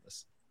perspective on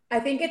this. I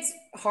think it's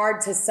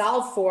hard to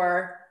solve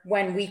for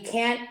when we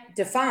can't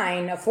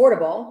define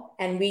affordable,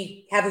 and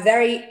we have a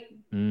very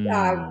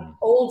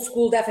old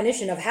school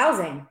definition of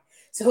housing.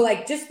 So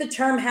like just the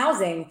term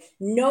housing,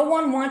 no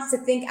one wants to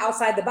think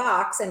outside the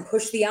box and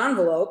push the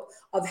envelope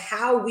of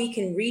how we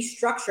can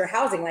restructure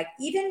housing. Like,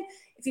 even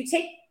if you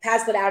take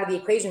Padsplit out of the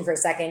equation for a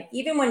second,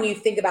 even when you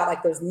think about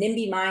like those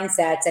NIMBY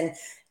mindsets, and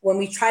when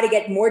we try to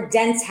get more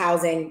dense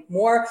housing,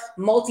 more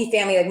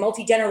multifamily, like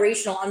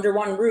multi-generational under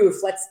one roof,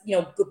 let's,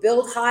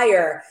 build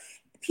higher,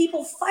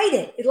 people fight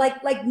it.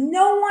 Like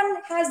no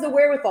one has the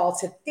wherewithal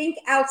to think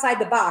outside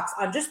the box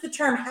on just the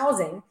term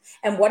housing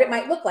and what it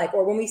might look like.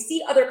 Or when we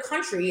see other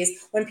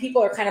countries, when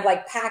people are kind of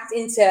like packed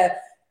into,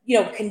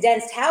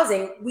 condensed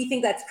housing, we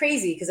think that's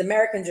crazy because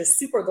Americans are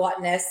super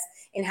gluttonous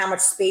in how much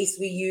space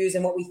we use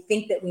and what we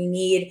think that we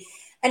need.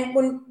 And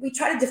when we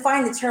try to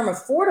define the term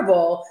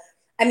affordable,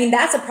 I mean,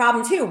 that's a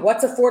problem too.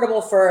 What's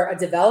affordable for a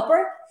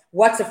developer?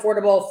 What's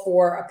affordable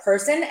for a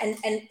person?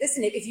 And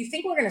listen, if you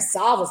think we're going to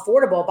solve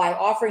affordable by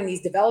offering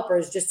these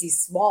developers just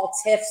these small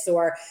tips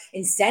or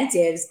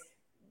incentives,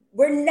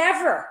 we're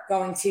never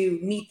going to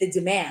meet the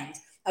demand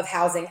of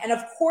housing. And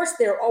of course,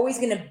 they're always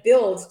going to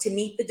build to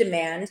meet the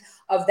demand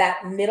of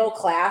that middle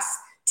class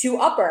to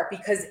upper,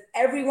 because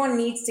everyone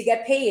needs to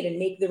get paid and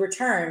make the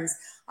returns.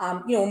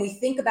 When we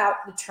think about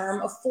the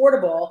term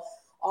affordable,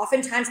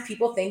 oftentimes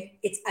people think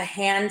it's a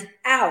hand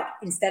out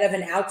instead of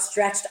an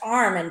outstretched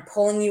arm and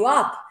pulling you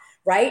up,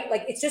 right?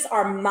 Like, it's just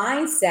our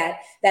mindset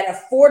that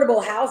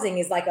affordable housing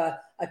is like a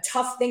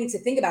tough thing to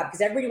think about,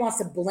 because everybody wants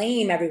to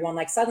blame everyone.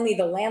 Like, suddenly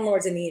the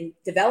landlords and the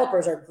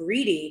developers are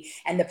greedy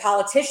and the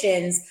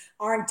politicians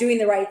aren't doing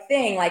the right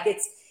thing. Like,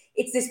 it's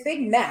this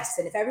big mess.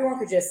 And if everyone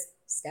could just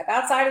step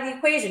outside of the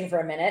equation for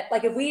a minute,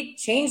 like if we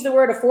change the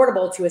word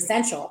affordable to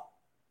essential,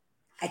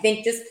 I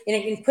think just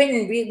in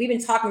Quentin, we've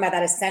been talking about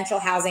that essential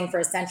housing for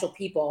essential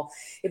people.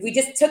 If we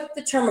just took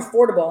the term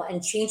affordable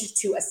and changed it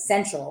to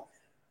essential,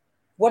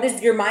 what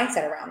is your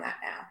mindset around that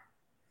now,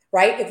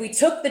 right? If we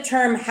took the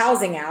term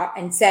housing out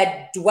and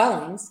said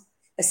dwellings,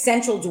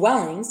 essential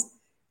dwellings,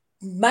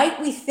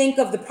 might we think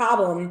of the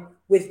problem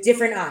with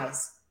different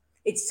eyes?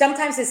 It's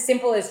sometimes as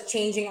simple as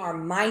changing our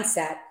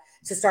mindset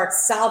to start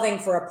solving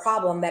for a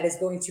problem that is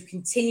going to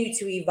continue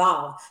to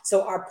evolve.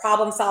 So our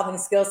problem solving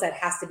skill set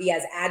has to be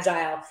as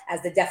agile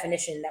as the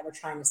definition that we're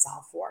trying to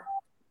solve for.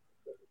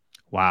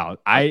 Wow.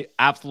 I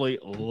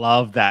absolutely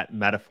love that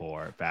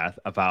metaphor, Beth,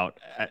 about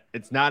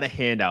it's not a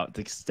handout, it's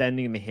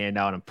extending the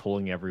handout and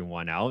pulling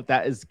everyone out.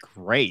 That is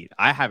great.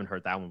 I haven't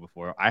heard that one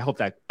before. I hope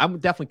that I'm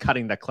definitely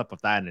cutting that clip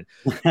of that and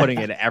putting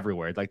it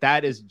everywhere. Like,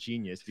 that is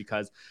genius,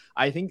 because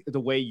I think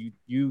the way you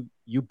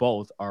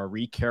both are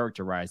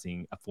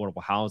recharacterizing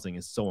affordable housing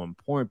is so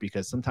important,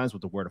 because sometimes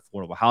with the word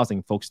affordable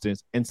housing, folks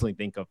just instantly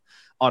think of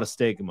all the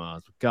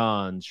stigmas,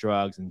 guns,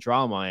 drugs, and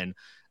drama. And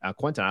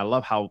Quentin, I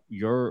love how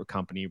your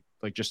company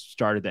just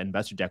started the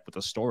investor deck with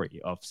a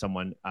story of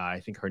someone.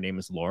 I think her name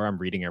is Laura. I'm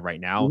reading it right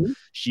now. Mm-hmm.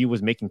 She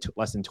was making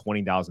less than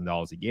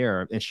 $20,000 a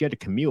year, and she had to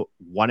commute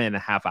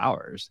 1.5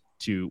 hours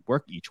to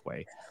work each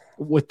way.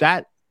 With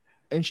that,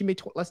 and she made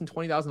less than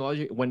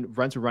 $20,000 when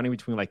rents were running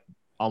between like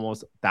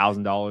almost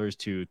 $1,000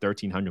 to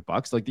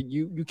 $1,300. Like,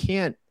 you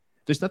can't.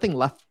 There's nothing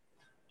left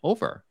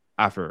over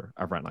after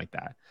a rent like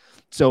that.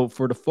 So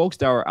for the folks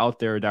that are out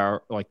there that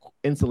are like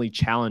instantly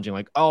challenging,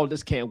 like, oh,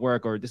 this can't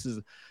work, or this is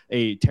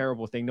a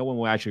terrible thing, no one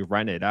will actually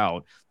rent it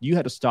out, you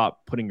had to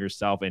stop putting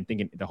yourself and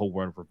thinking the whole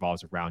world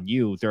revolves around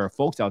you. There are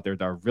folks out there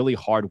that are really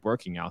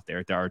hardworking out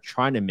there that are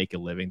trying to make a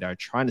living, that are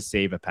trying to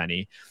save a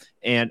penny,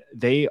 and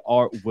they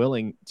are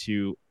willing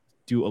to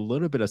do a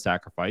little bit of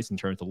sacrifice in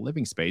terms of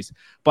living space,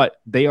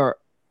 but they are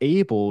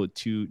able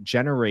to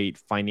generate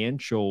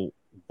financial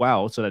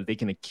wealth so that they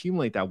can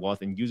accumulate that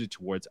wealth and use it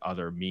towards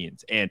other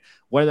means. And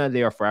whether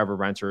they are forever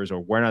renters or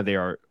whether they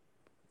are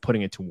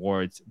putting it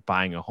towards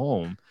buying a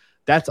home,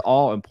 that's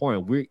all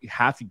important. We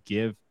have to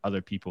give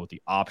other people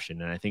the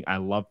option. And I think I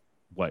love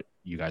what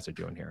you guys are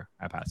doing here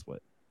at Padsplit,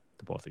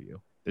 the both of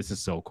you. This is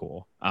so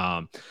cool.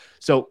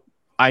 So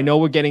I know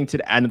we're getting to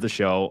the end of the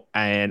show,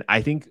 and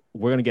I think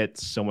we're going to get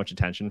so much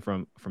attention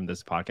from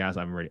this podcast.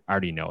 I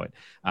already know it,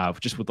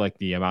 just with like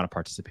the amount of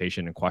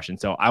participation and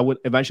questions. So I would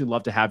eventually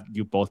love to have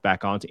you both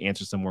back on to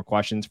answer some more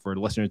questions. For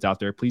listeners out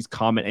there, please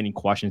comment any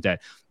questions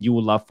that you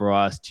would love for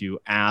us to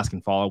ask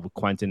and follow up with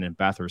Quentin and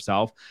Beth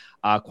herself.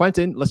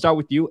 Quentin, let's start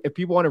with you. If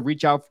people want to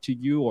reach out to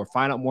you or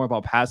find out more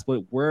about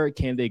Padsplit, where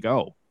can they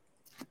go?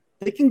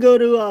 They can go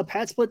to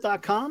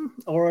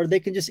padsplit.com, or they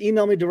can just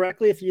email me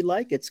directly if you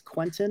like. It's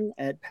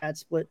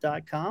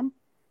Quentin@padsplit.com.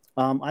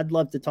 I'd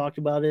love to talk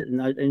about it,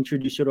 and I'd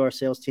introduce you to our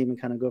sales team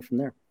and kind of go from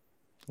there.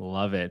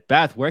 Love it.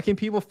 Beth, where can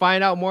people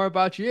find out more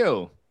about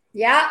you?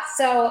 Yeah,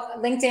 so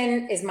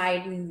LinkedIn is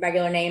my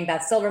regular name,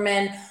 Beth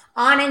Silverman.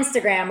 On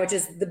Instagram, which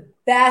is the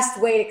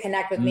best way to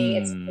connect with me,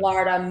 it's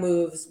Florida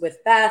Moves with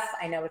Beth.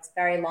 I know it's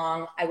very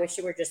long. I wish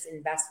it were just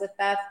Invest with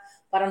Beth,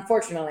 but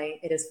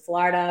unfortunately, it is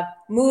Florida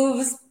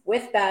Moves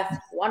with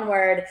Beth, one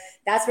word.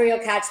 That's where you'll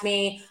catch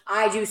me.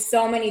 I do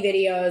so many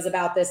videos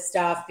about this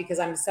stuff because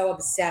I'm so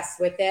obsessed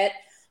with it.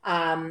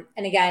 And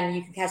again,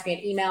 you can catch me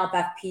at email,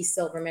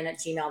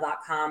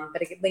 bethpsilverman@gmail.com.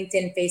 But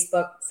LinkedIn,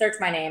 Facebook, search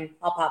my name.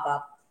 I'll pop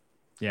up.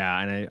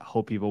 Yeah, and I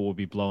hope people will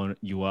be blowing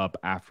you up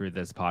after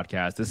this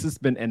podcast. This has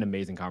been an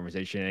amazing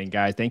conversation. And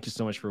guys, thank you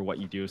so much for what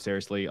you do.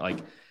 Seriously, like,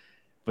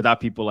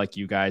 without people like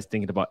you guys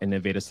thinking about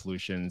innovative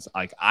solutions,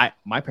 like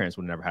my parents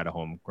would have never had a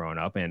home growing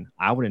up, and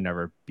I would have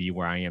never be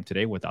where I am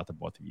today without the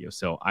both of you.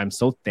 So I'm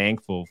so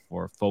thankful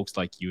for folks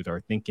like you that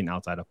are thinking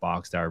outside the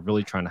box, that are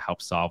really trying to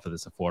help solve for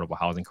this affordable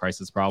housing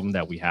crisis problem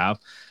that we have.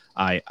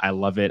 I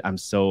love it. I'm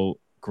so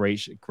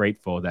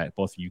grateful that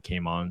both of you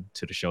came on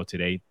to the show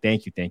today.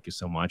 Thank you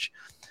so much.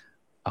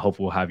 I hope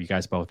we'll have you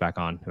guys both back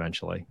on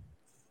eventually.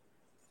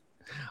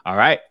 All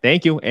right.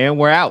 Thank you. And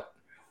we're out.